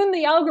tune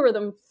the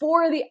algorithm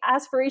for the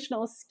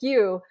aspirational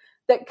skew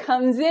that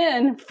comes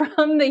in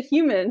from the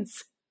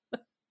humans.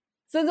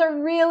 So it's a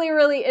really,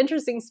 really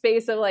interesting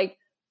space of like,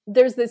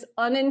 there's this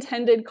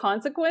unintended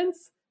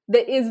consequence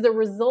that is the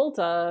result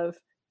of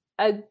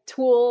a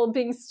tool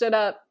being stood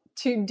up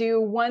to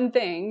do one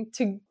thing,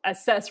 to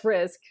assess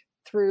risk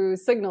through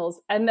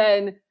signals, and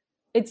then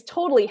it's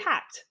totally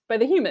hacked by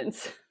the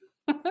humans.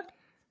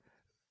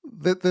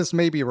 This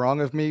may be wrong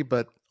of me,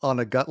 but on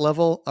a gut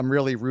level, I'm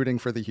really rooting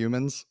for the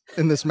humans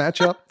in this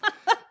matchup.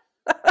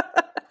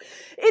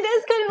 It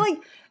is kind of like,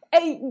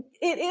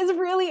 it is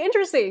really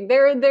interesting.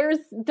 There's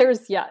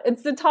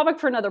it's a topic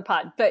for another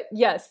pod, but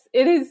yes,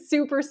 it is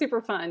super,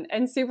 super fun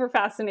and super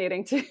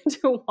fascinating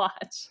to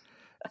watch.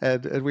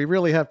 And we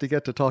really have to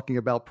get to talking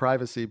about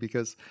privacy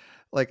because,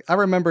 like, I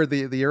remember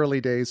the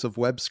early days of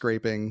web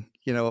scraping.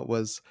 You know, it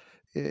was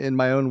in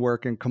my own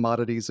work in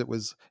commodities. It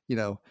was, you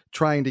know,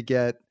 trying to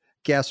get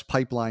gas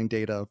pipeline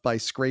data by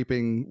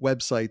scraping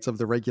websites of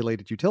the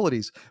regulated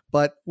utilities.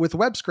 But with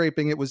web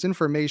scraping, it was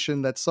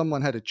information that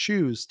someone had to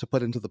choose to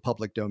put into the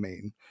public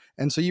domain.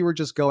 And so you were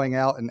just going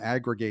out and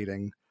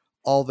aggregating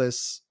all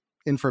this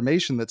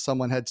information that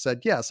someone had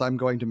said, yes, I'm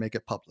going to make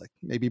it public,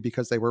 maybe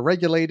because they were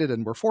regulated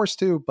and were forced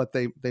to, but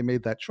they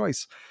made that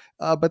choice.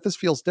 But this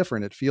feels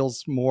different. It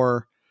feels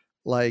more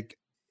like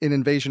an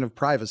invasion of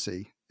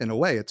privacy in a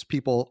way. It's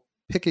people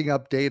picking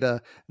up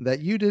data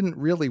that you didn't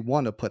really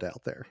want to put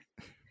out there.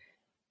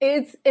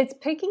 It's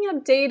picking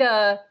up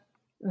data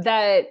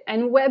that,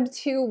 and Web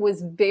 2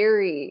 was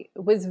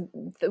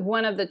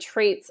one of the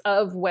traits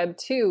of Web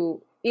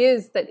 2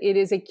 is that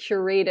it's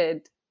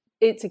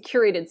a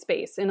curated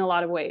space in a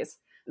lot of ways.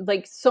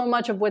 Like so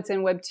much of what's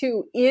in Web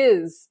 2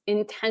 is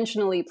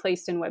intentionally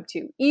placed in Web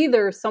 2.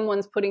 Either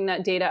someone's putting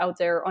that data out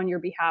there on your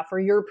behalf or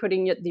you're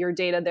putting your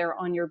data there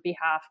on your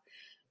behalf.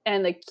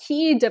 And the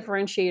key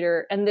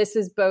differentiator, and this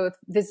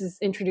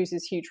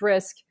introduces huge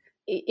risk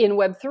in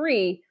Web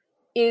 3,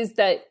 is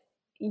that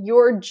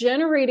you're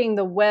generating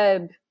the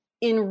web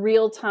in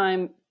real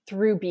time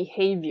through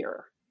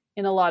behavior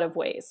in a lot of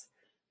ways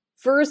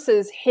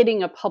versus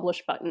hitting a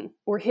publish button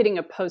or hitting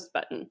a post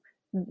button.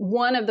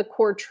 One of the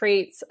core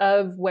traits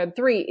of Web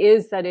 3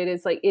 is that it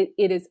is like it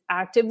is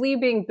actively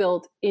being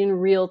built in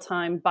real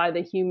time by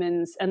the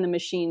humans and the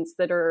machines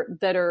that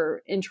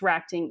are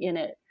interacting in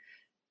it.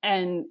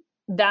 And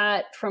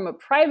that, from a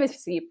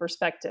privacy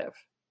perspective,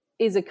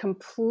 is a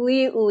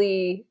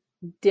completely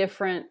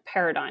different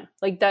paradigm.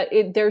 Like that,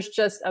 there's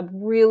just a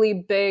really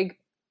big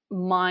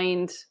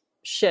mind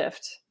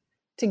shift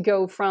to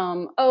go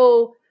from,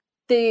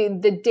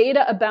 the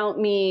data about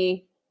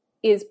me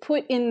is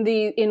put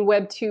in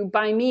Web 2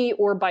 by me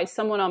or by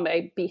someone on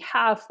my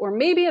behalf, or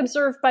maybe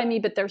observed by me,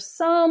 but there's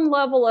some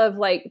level of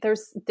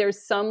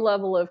there's some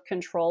level of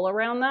control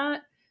around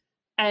that.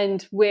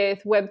 And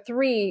with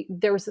Web3,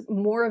 there's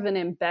more of an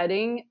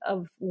embedding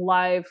of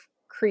live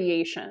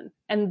creation.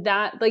 And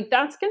that's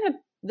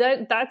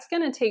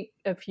gonna take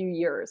a few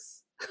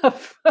years.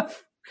 There's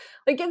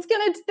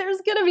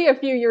gonna be a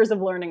few years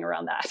of learning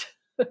around that.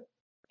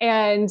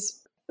 And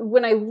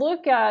when I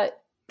look at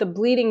the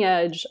bleeding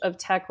edge of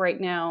tech right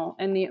now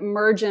and the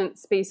emergent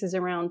spaces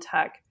around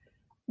tech,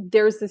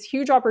 there's this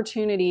huge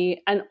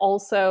opportunity and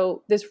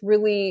also this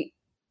really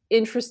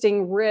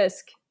interesting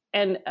risk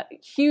and a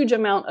huge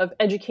amount of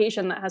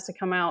education that has to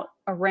come out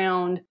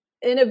around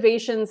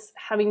innovations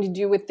having to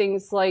do with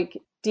things like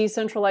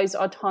decentralized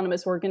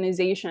autonomous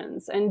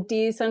organizations and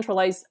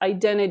decentralized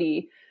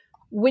identity.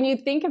 When you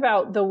think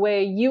about the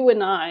way you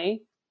and I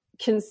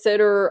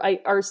consider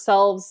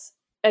ourselves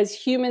as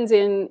humans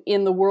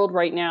in the world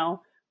right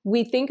now,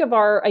 we think of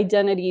our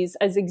identities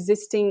as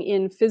existing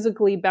in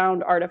physically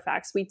bound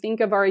artifacts. We think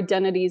of our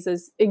identities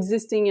as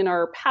existing in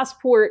our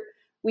passport.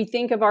 We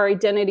think of our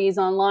identities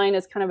online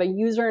as kind of a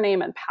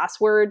username and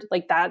password.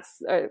 Like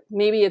that's,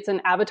 maybe it's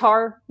an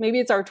avatar, maybe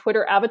it's our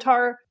Twitter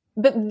avatar.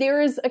 But there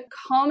is a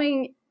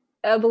coming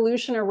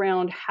evolution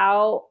around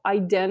how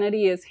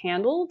identity is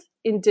handled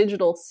in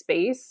digital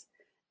space.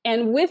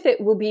 And with it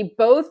will be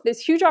both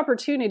this huge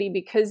opportunity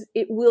because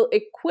it will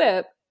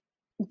equip,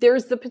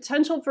 there's the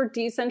potential for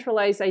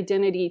decentralized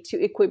identity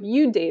to equip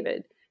you,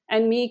 David,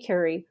 and me,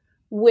 Carrie,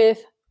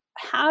 with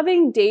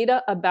having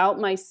data about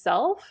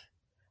myself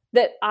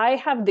that I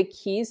have the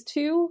keys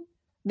to,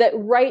 that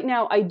right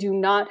now I do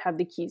not have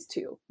the keys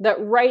to, that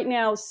right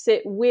now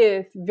sit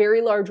with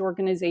very large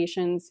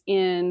organizations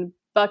in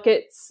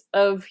buckets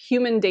of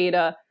human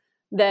data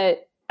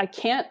that I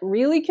can't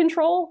really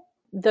control.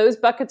 Those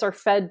buckets are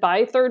fed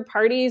by third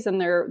parties and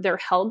they're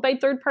held by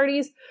third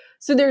parties.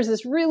 So there's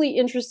this really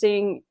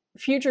interesting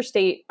future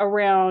state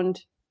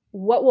around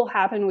what will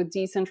happen with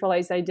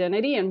decentralized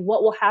identity and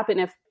what will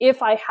happen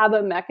if I have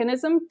a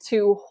mechanism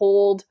to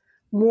hold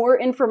more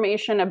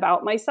information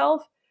about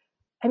myself.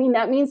 I mean,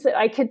 that means that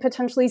I could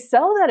potentially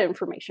sell that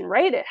information,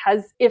 right?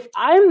 If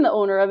I'm the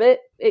owner of it,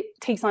 it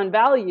takes on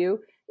value.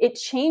 It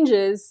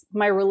changes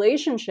my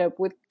relationship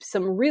with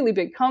some really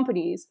big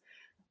companies.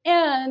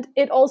 And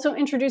it also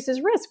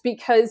introduces risk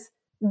because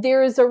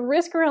there's a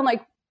risk around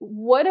like,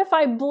 what if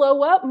I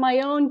blow up my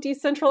own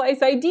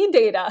decentralized ID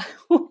data?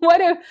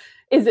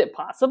 Is it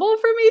possible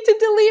for me to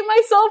delete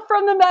myself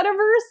from the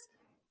metaverse?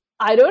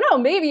 I don't know,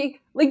 maybe.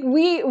 Like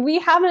we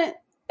haven't,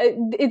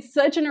 it's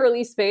such an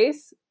early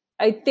space.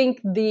 I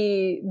think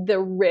the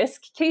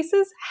risk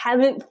cases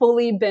haven't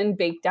fully been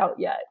baked out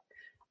yet.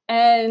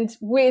 And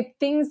with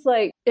things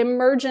like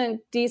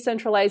emergent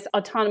decentralized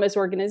autonomous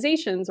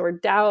organizations or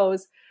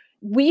DAOs,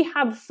 we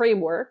have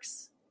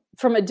frameworks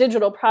from a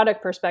digital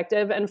product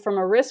perspective and from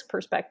a risk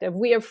perspective.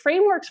 We have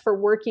frameworks for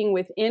working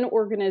within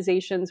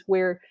organizations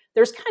where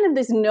there's kind of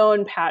this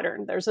known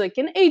pattern. There's like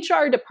an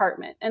HR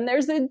department, and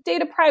there's a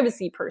data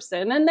privacy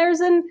person, and there's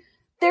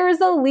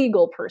a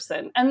legal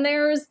person, and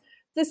there's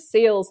the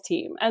sales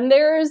team, and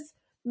there's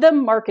the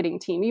marketing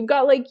team. You've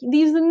got like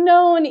these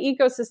known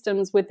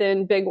ecosystems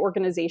within big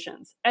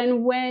organizations.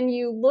 And when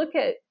you look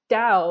at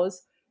DAOs,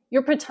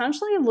 you're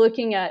potentially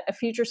looking at a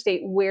future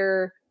state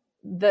where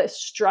the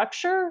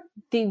structure,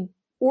 the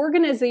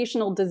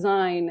organizational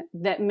design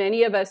that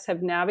many of us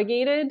have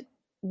navigated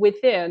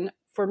within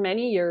for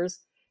many years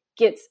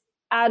gets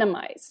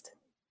atomized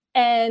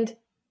and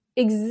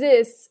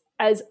exists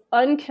as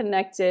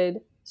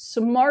unconnected,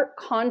 smart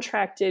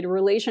contracted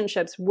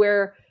relationships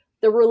where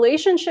the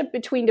relationship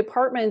between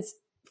departments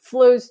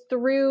flows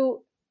through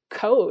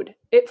code.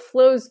 It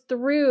flows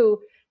through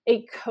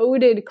a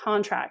coded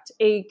contract,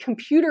 a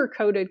computer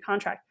coded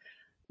contract.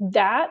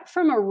 That,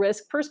 from a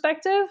risk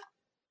perspective,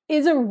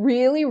 is a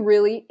really,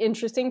 really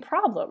interesting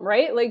problem,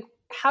 right? Like,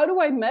 how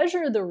do I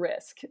measure the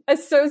risk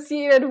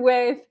associated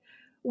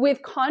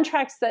with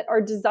contracts that are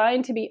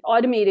designed to be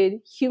automated,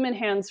 human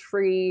hands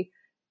free,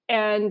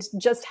 and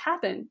just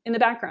happen in the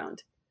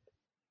background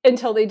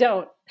until they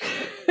don't?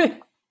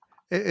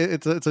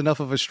 It's enough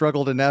of a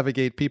struggle to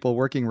navigate people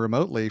working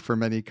remotely for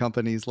many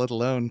companies, let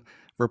alone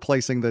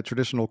replacing the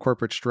traditional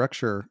corporate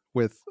structure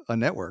with a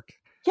network.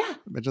 Yeah.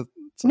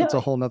 It's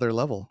a whole nother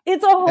level.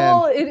 It's a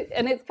whole,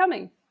 and it's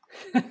coming.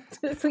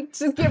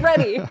 just get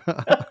ready.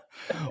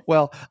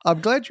 Well,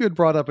 I'm glad you had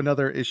brought up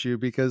another issue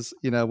because,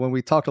 when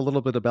we talked a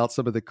little bit about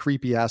some of the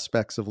creepy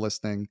aspects of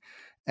listening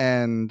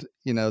and,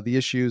 the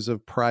issues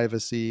of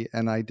privacy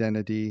and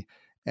identity,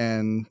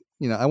 and,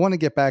 I want to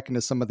get back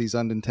into some of these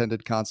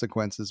unintended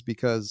consequences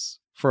because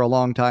for a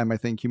long time, I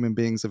think human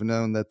beings have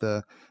known that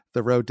the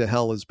road to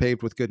hell is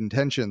paved with good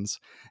intentions.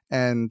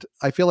 And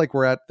I feel like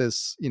we're at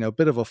this,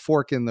 bit of a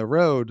fork in the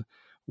road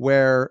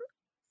where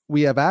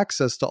we have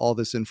access to all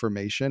this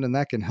information, and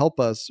that can help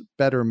us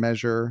better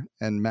measure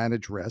and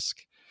manage risk.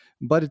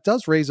 But it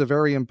does raise a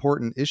very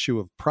important issue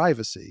of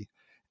privacy.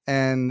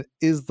 And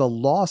is the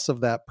loss of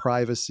that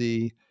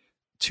privacy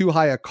too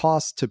high a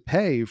cost to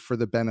pay for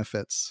the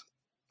benefits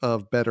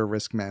of better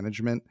risk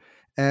management?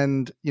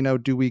 And,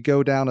 do we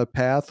go down a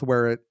path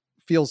where it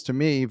feels to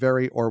me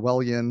very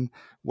Orwellian,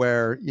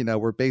 where,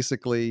 we're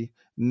basically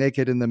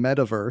naked in the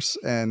metaverse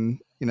and,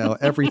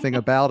 everything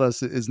about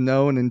us is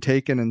known and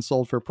taken and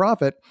sold for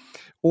profit?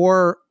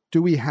 Or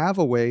do we have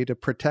a way to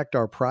protect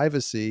our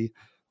privacy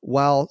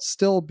while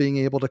still being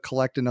able to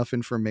collect enough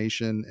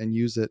information and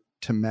use it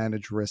to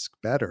manage risk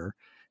better?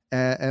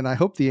 And I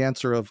hope the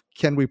answer of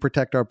can we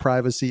protect our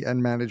privacy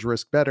and manage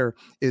risk better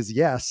is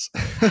yes.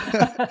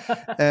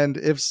 And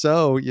if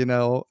so,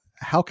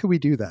 how can we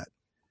do that?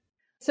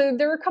 So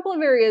there are a couple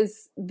of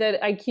areas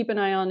that I keep an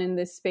eye on in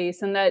this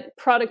space and that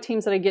product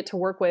teams that I get to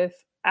work with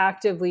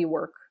actively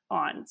work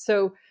on.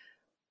 So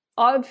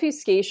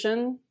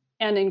obfuscation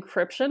and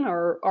encryption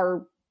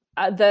are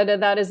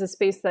that is a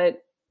space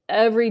that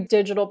every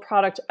digital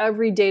product,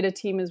 every data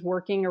team is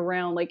working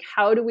around. Like,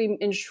 how do we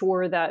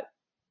ensure that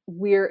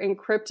we're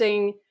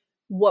encrypting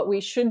what we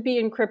should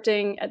be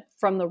encrypting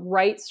from the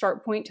right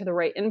start point to the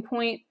right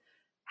endpoint?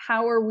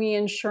 How are we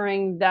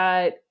ensuring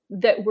that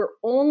we're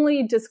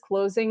only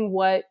disclosing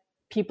what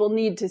people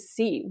need to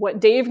see,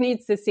 what Dave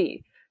needs to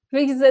see?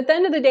 Because at the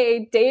end of the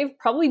day, Dave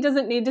probably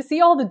doesn't need to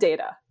see all the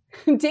data.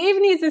 Dave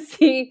needs to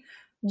see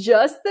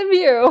just the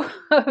view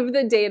of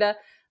the data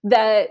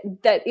that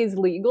is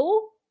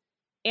legal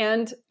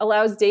and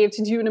allows Dave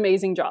to do an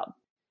amazing job.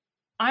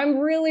 I'm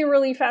really,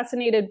 really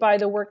fascinated by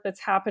the work that's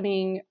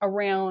happening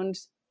around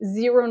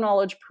zero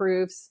knowledge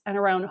proofs and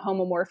around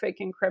homomorphic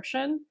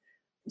encryption.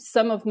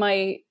 Some of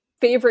my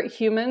favorite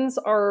humans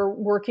are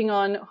working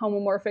on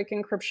homomorphic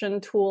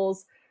encryption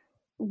tools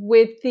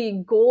with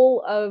the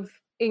goal of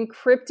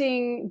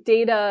encrypting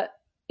data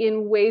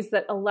in ways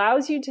that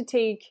allows you to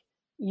take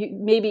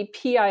maybe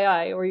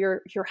PII or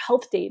your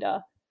health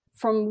data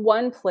from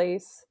one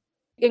place,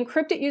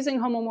 encrypt it using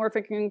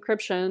homomorphic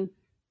encryption,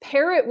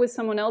 pair it with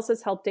someone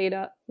else's health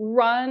data,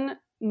 run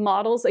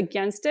models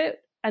against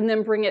it, and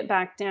then bring it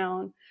back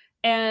down.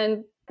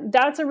 And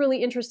that's a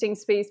really interesting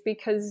space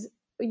because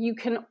you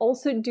can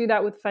also do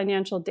that with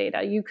financial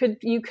data. You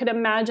could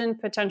imagine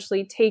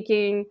potentially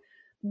taking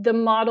the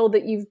model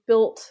that you've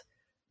built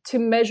to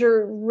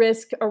measure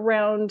risk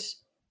around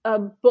a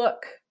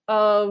book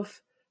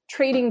of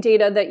trading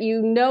data that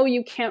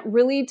you can't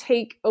really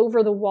take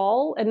over the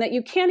wall and that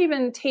you can't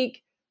even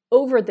take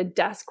over the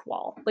desk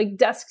wall, like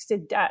desk to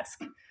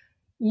desk.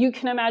 You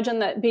can imagine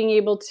that being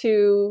able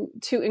to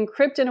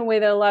encrypt in a way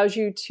that allows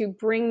you to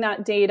bring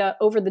that data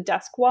over the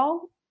desk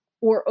wall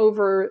or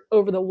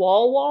over the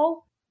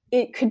wall.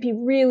 It could be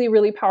really,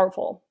 really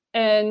powerful.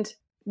 And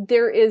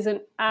there is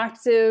an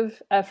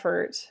active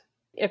effort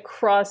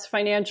across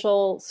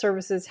financial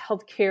services,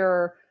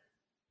 healthcare,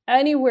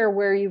 anywhere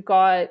where you've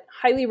got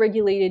highly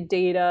regulated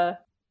data,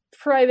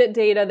 private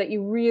data that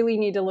you really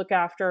need to look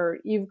after.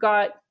 You've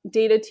got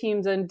data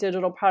teams and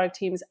digital product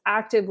teams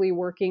actively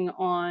working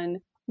on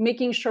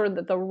making sure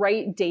that the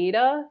right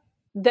data,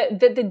 that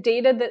the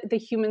data that the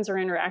humans are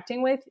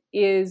interacting with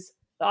is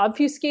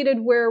obfuscated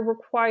where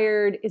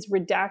required, is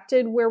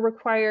redacted where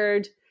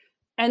required.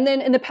 And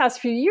then in the past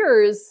few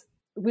years,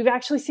 we've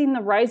actually seen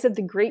the rise of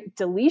the great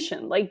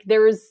deletion. Like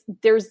there's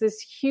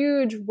this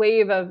huge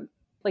wave of,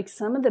 like,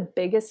 some of the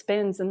biggest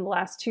spins in the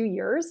last 2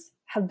 years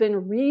have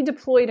been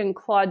redeployed and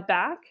clawed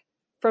back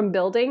from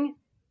building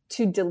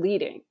to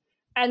deleting.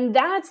 And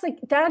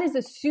that is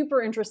a super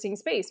interesting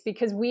space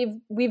because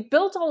we've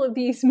built all of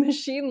these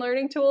machine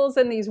learning tools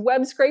and these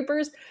web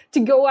scrapers to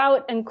go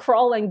out and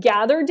crawl and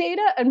gather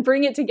data and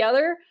bring it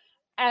together.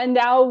 And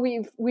now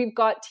we've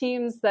got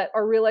teams that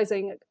are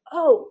realizing,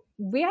 oh,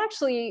 we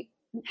actually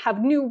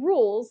have new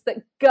rules that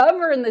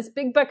govern this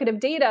big bucket of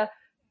data.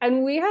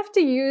 And we have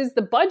to use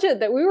the budget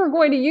that we were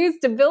going to use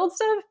to build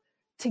stuff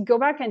to go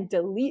back and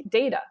delete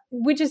data,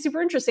 which is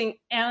super interesting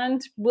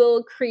and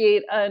will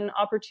create an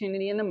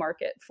opportunity in the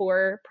market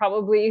for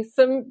probably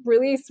some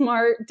really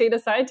smart data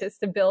scientists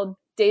to build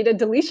data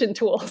deletion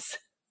tools.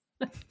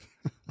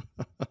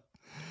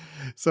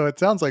 So it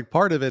sounds like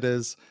part of it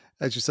is,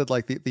 as you said,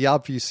 like the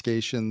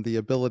obfuscation, the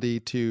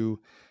ability to,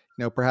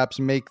 perhaps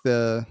make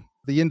the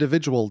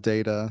individual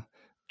data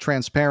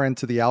transparent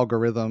to the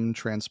algorithm,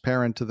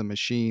 transparent to the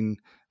machine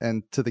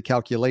and to the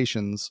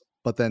calculations,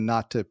 but then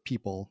not to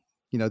people.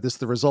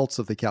 The results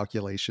of the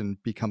calculation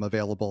become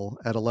available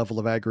at a level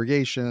of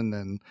aggregation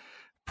and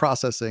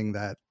processing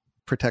that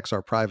protects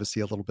our privacy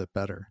a little bit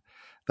better.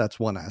 That's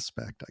one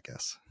aspect, I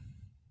guess.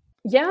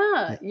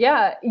 Yeah.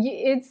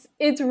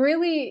 It's a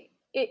really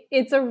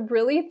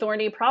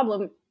thorny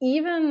problem,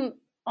 even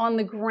on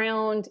the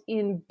ground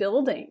in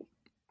building.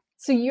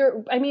 So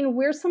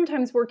we're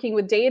sometimes working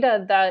with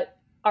data that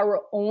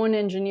our own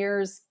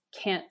engineers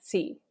can't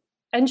see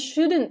and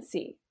shouldn't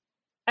see.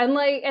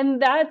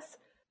 And that's,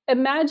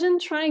 imagine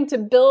trying to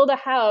build a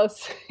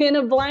house in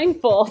a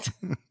blindfold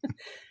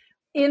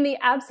in the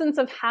absence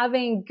of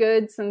having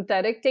good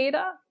synthetic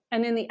data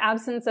and in the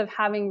absence of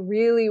having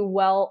really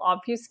well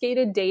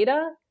obfuscated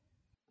data.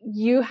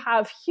 You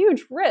have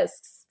huge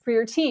risks for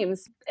your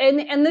teams.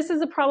 And this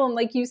is a problem,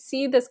 like you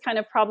see this kind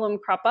of problem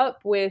crop up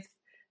with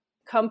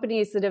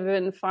companies that have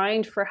been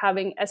fined for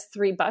having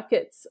S3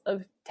 buckets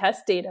of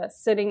test data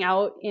sitting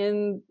out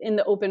in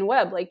the open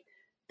web. Like,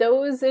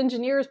 those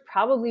engineers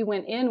probably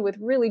went in with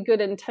really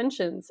good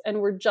intentions and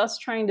were just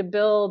trying to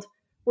build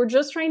We're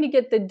just trying to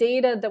get the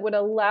data that would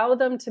allow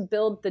them to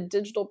build the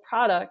digital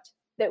product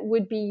that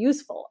would be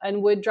useful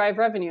and would drive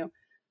revenue.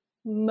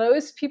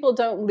 Most people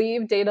don't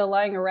leave data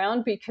lying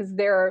around because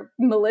they're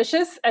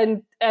malicious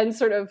and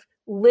sort of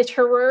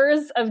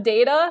litterers of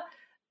data.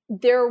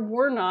 There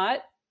were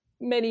not,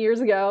 many years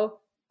ago,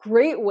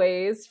 great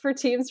ways for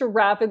teams to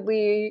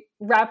rapidly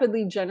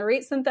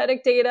generate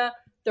synthetic data.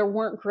 There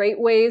weren't great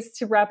ways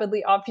to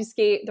rapidly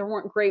obfuscate. There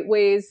weren't great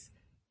ways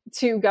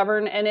to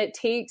govern. And it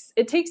takes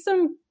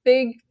some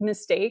big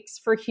mistakes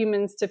for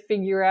humans to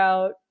figure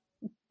out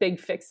big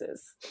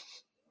fixes.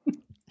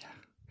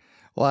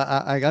 Well,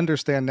 I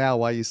understand now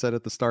why you said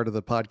at the start of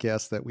the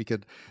podcast that we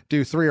could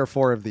do 3 or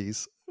 4 of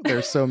these.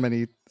 There's so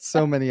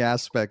many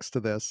aspects to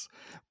this.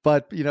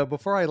 But,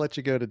 before I let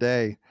you go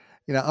today,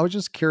 I was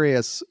just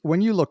curious,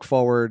 when you look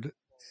forward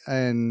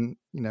and,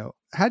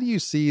 how do you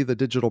see the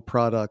digital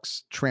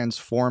products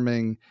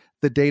transforming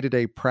the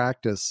day-to-day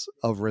practice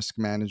of risk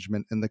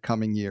management in the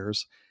coming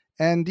years?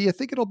 And do you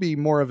think it'll be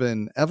more of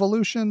an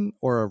evolution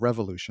or a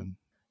revolution?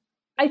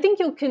 I think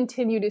you'll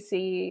continue to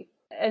see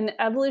an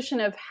evolution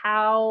of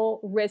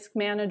how risk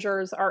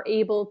managers are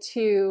able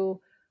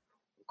to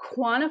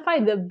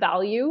quantify the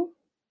value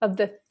of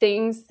the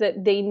things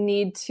that they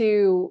need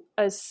to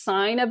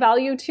assign a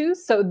value to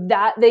so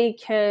that they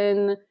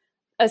can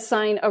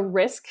assign a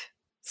risk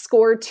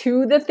score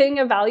to the thing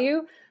of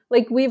value.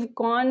 Like we've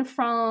gone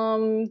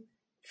from,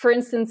 for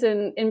instance,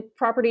 in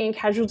property and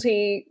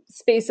casualty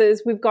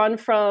spaces, we've gone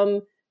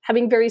from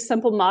having very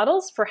simple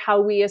models for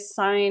how we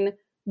assign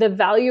the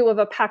value of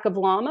a pack of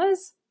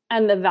llamas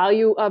and the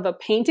value of a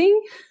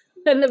painting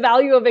and the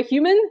value of a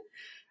human.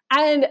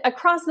 And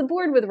across the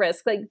board with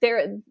risk,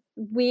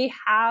 we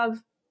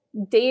have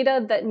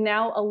data that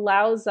now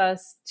allows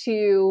us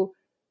to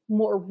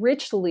more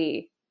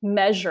richly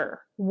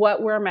measure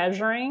what we're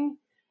measuring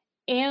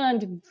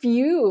and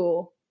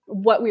view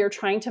what we are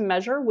trying to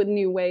measure with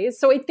new ways.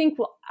 So I think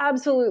we'll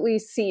absolutely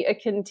see a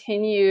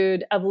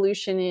continued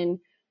evolution in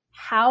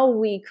how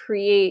we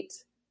create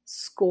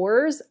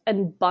scores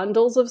and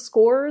bundles of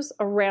scores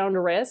around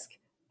risk.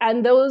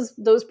 And those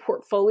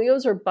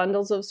portfolios or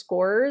bundles of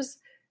scores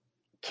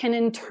can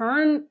in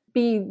turn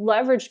be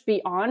leveraged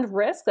beyond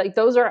risk. Like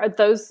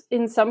those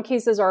in some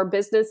cases are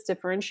business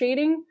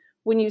differentiating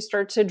when you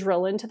start to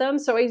drill into them.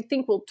 So I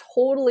think we'll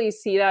totally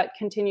see that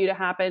continue to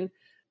happen.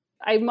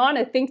 I'm on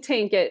a think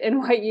tank at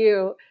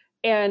NYU,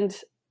 and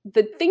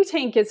the think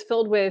tank is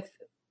filled with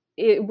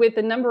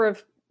a number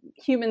of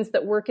humans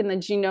that work in the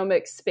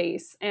genomic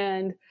space,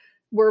 and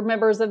we're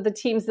members of the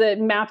teams that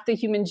mapped the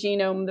human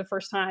genome the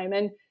first time.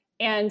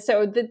 And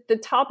so the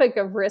topic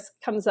of risk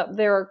comes up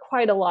there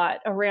quite a lot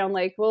around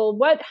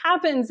what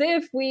happens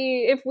if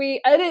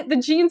we edit the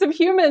genes of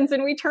humans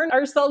and we turn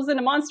ourselves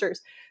into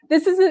monsters?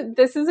 This is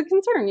a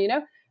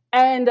concern,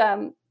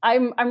 And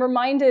I'm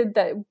reminded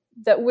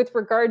that with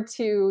regard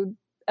to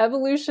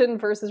evolution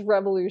versus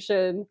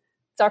revolution,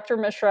 Dr.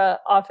 Mishra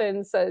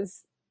often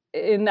says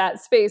in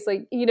that space,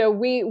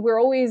 we're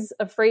always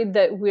afraid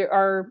that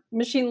our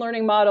machine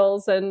learning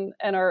models and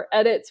our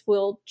edits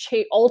will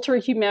alter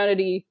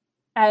humanity.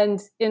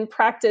 And in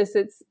practice,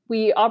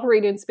 we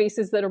operate in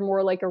spaces that are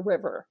more like a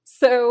river.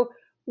 So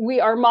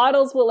our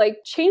models will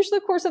change the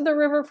course of the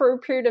river for a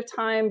period of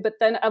time, but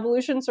then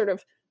evolution sort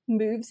of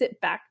moves it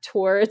back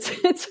towards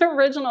its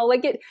original,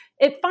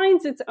 it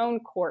finds its own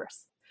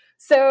course.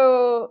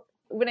 So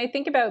when I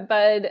think about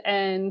Bud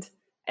and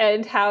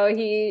how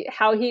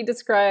he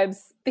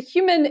describes the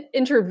human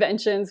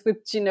interventions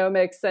with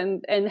genomics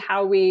and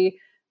how we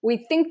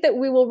think that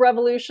we will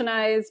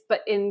revolutionize,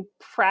 but in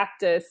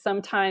practice,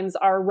 sometimes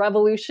our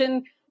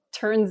revolution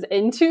turns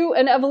into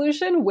an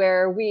evolution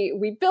where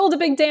we build a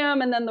big dam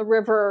and then the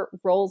river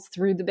rolls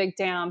through the big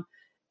dam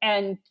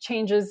and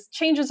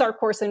changes our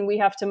course, and we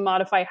have to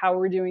modify how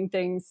we're doing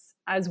things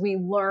as we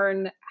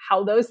learn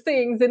how those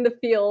things in the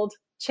field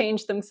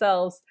change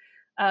themselves.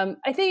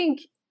 I think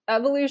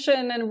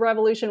evolution and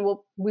revolution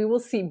we will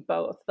see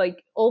both.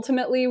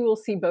 Ultimately, we'll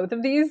see both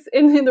of these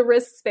in the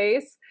risk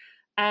space.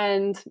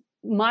 And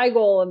my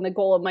goal and the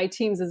goal of my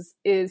teams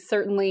is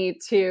certainly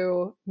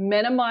to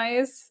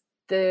minimize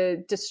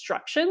the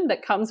destruction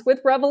that comes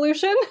with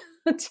revolution,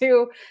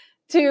 to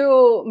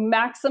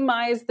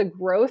maximize the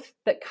growth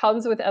that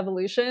comes with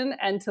evolution,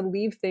 and to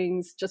leave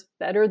things just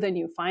better than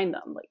you find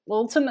them.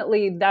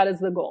 Ultimately, that is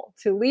the goal: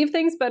 to leave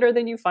things better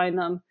than you find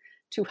them,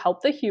 to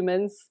help the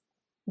humans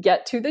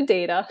get to the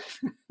data,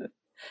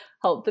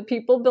 help the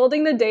people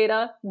building the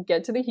data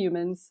get to the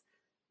humans.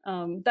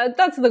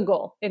 That's the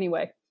goal,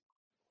 anyway.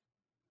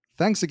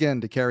 Thanks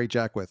again to Carrie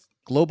Jackwith,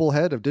 Global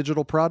Head of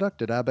Digital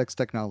Product at Abex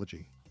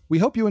Technology. We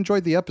hope you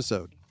enjoyed the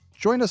episode.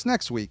 Join us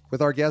next week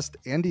with our guest,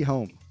 Andy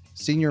Home,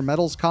 Senior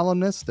Metals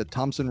Columnist at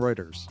Thomson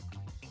Reuters.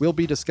 We'll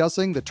be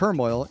discussing the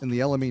turmoil in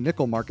the LME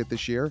nickel market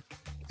this year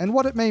and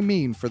what it may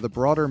mean for the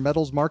broader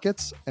metals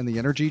markets and the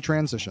energy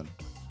transition.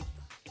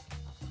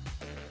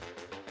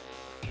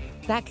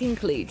 That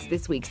concludes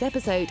this week's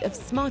episode of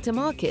Smarter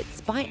Markets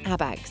by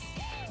Abax.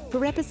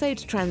 For episode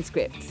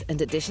transcripts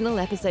and additional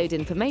episode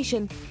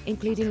information,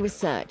 including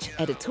research,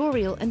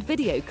 editorial, and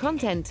video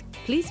content,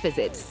 please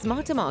visit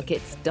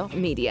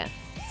smartermarkets.media.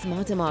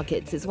 Smarter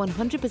Markets is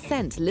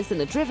 100%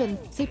 listener-driven,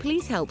 so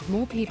please help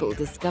more people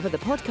discover the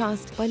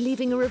podcast by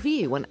leaving a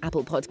review on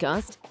Apple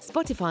Podcast,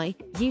 Spotify,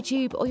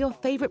 YouTube, or your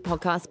favorite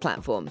podcast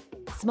platform.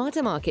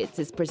 Smarter Markets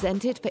is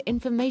presented for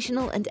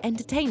informational and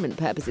entertainment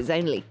purposes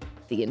only.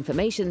 The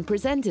information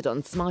presented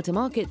on Smarter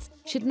Markets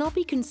should not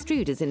be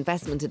construed as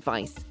investment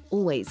advice.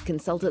 Always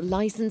consult a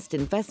licensed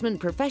investment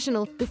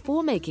professional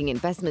before making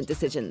investment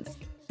decisions.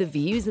 The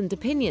views and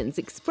opinions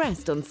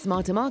expressed on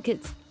Smarter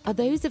Markets are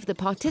those of the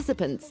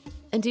participants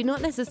and do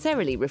not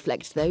necessarily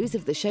reflect those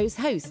of the show's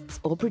hosts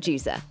or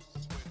producer.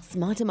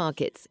 Smarter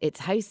Markets,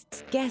 its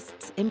hosts,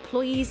 guests,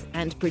 employees,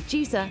 and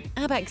producer,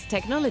 Abax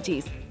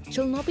Technologies,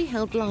 shall not be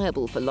held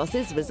liable for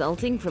losses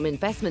resulting from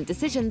investment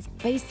decisions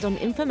based on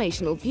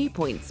informational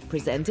viewpoints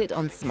presented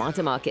on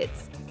Smarter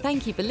Markets.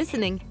 Thank you for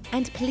listening,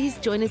 and please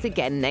join us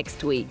again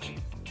next week.